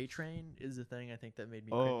A-Train is the thing I think that made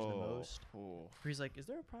me cringe the most. Where he's like, is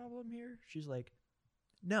there a problem here? She's like,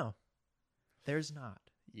 no, there's not.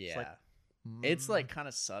 Yeah. Mm. It's like kind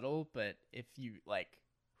of subtle, but if you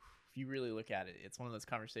really look at it, it's one of those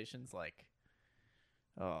conversations like,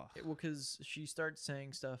 oh, Well, because she starts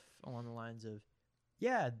saying stuff along the lines of,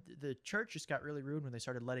 yeah, the church just got really rude when they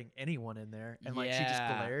started letting anyone in there, and like she just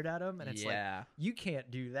Yeah. glared at him, and it's like, yeah. you can't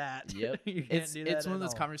do that. Yep. You can't It's do that one of at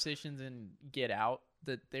those all. conversations in Get Out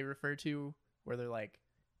that they refer to where they're like,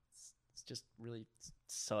 it's just really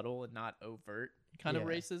subtle and not overt kind of Yeah.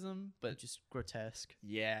 racism, but just grotesque.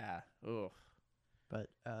 yeah. Oh, But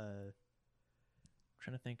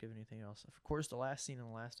trying to think of anything else. Of course, the last scene in the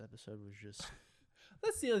last episode was just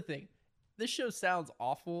that's the other thing. This show sounds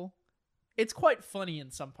awful. It's quite funny in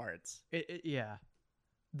some parts. yeah.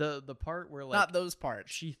 The part where like Not those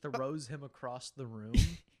parts. she throws him across the room,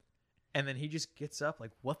 and then he just gets up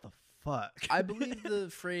like, what the fuck? I believe the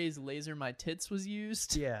phrase "laser my tits" was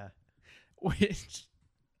used. Yeah. Which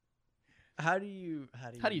How do you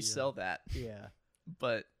sell that? Yeah.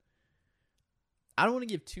 But I don't want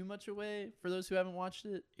to give too much away for those who haven't watched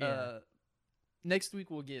it. Yeah. Next week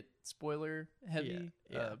we'll get spoiler heavy.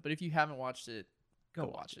 Yeah. But if you haven't watched it, Go go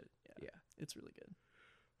watch watch it. Yeah. It's really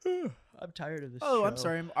good. I'm tired of this. Oh, I'm show.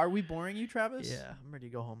 sorry. Are we boring you, Travis? Yeah, I'm ready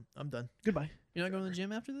to go home. I'm done. Goodbye. You're not going to the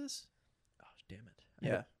gym after this? Oh, damn it.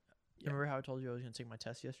 Yeah. Remember how I told you I was going to take my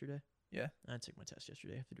test yesterday? Yeah. I didn't take my test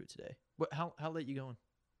yesterday. I have to do it today. What? How late you going?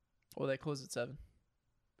 Well, they close at 7.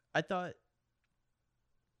 I thought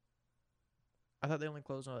they only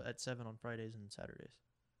close at 7 on Fridays and Saturdays.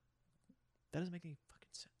 That doesn't make any fucking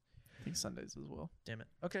sense. I think Sundays as well. Damn it.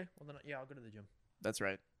 Okay. Well then, yeah, I'll go to the gym. That's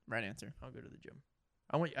right. Right answer. I'll go to the gym.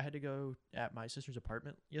 I had to go at my sister's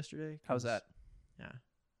apartment yesterday. How's 'cause- that? Yeah.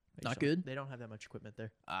 They Not just good? They don't have that much equipment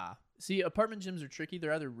there. See, apartment gyms are tricky.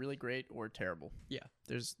 They're either really great or terrible. Yeah.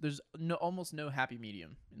 There's almost no happy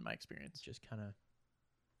medium in my experience. It's just kind of.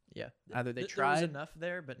 Yeah. Either they There was tried. enough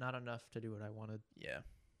there, but not enough to do what I wanted. Yeah.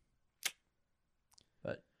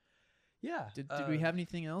 But yeah. Did we have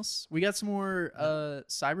anything else? We got some more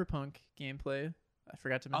Cyberpunk gameplay. I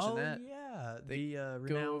forgot to mention that. Yeah, They the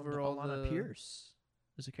renowned over all Alana the- Pierce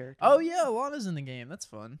is a character. Oh yeah, Alana's in the game. That's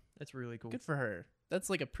fun. That's really cool. Good for her. That's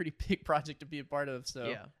like a pretty big project to be a part of. So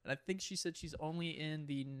Yeah. and I think she said she's only in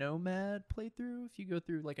the Nomad playthrough. If you go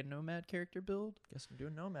through like a Nomad character build. Guess I'm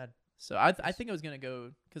doing Nomad. So I think I was gonna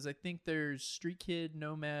go because I think there's Street Kid,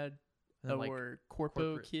 Nomad, And then, like, or Corpo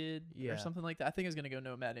corporate- Kid Yeah. or something like that. I think I was gonna go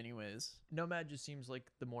Nomad anyways. Nomad just seems like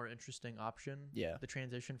the more interesting option. Yeah. The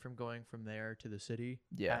transition from going from there to the city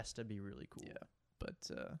Yeah. has to be really cool. Yeah. But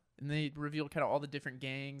and they revealed kind of all the different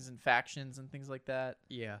gangs and factions and things like that.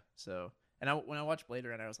 Yeah. So and when I watched Blade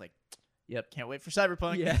Runner, I was like, "Yep, can't wait for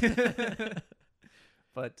Cyberpunk." Yeah.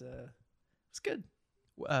 But it's good.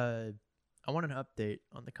 I want an update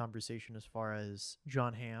on the conversation as far as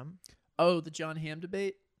John Hamm. Oh, the John Hamm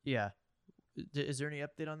debate. Yeah. Is there any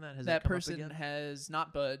update on that? Has That come up person again? has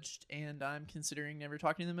not budged, and I'm considering never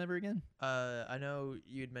talking to them ever again. I know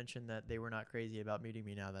you'd mentioned that they were not crazy about meeting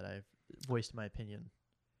me now that I've voiced my opinion.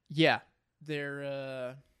 Yeah,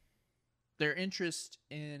 their interest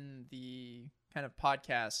in the kind of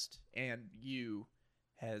podcast and you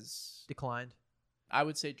has, Declined. I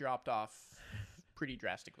would say, dropped off pretty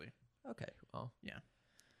drastically. Okay, well.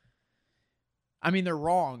 I mean, they're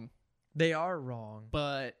wrong, They are wrong.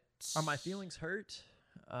 but Are my feelings hurt?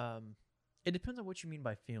 It depends on what you mean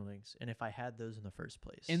by feelings and if I had those in the first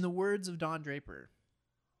place. in the words of Don Draper,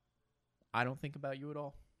 I don't think about you at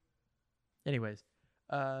all. Anyways,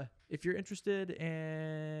 if you're interested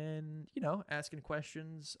in, asking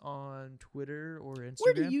questions on Twitter or Instagram.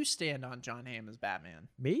 Where do you stand on John Hamm as Batman?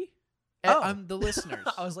 Me? I'm the listeners.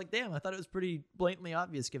 I was like, damn, I thought it was pretty blatantly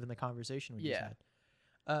obvious given the conversation we just Yeah.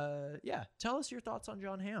 had. Tell us your thoughts on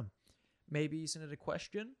John Hamm. Maybe send it a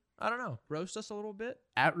question. I don't know. Roast us a little bit.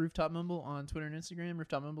 At Rooftop Mumble on Twitter and Instagram,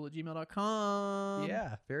 rooftopmumble@gmail.com.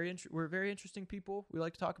 Yeah, we're very interesting people. We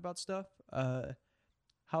like to talk about stuff. How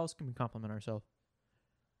else can we compliment ourselves?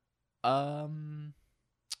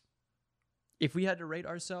 If we had to rate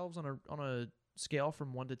ourselves on a scale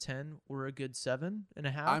from 1 to 10, we're a good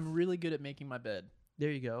 7.5. I'm really good at making my bed.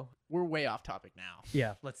 There you go. We're way off topic now.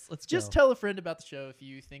 Yeah, let's Just go. tell a friend about the show if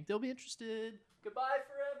you think they'll be interested. Goodbye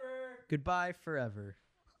forever. Goodbye forever.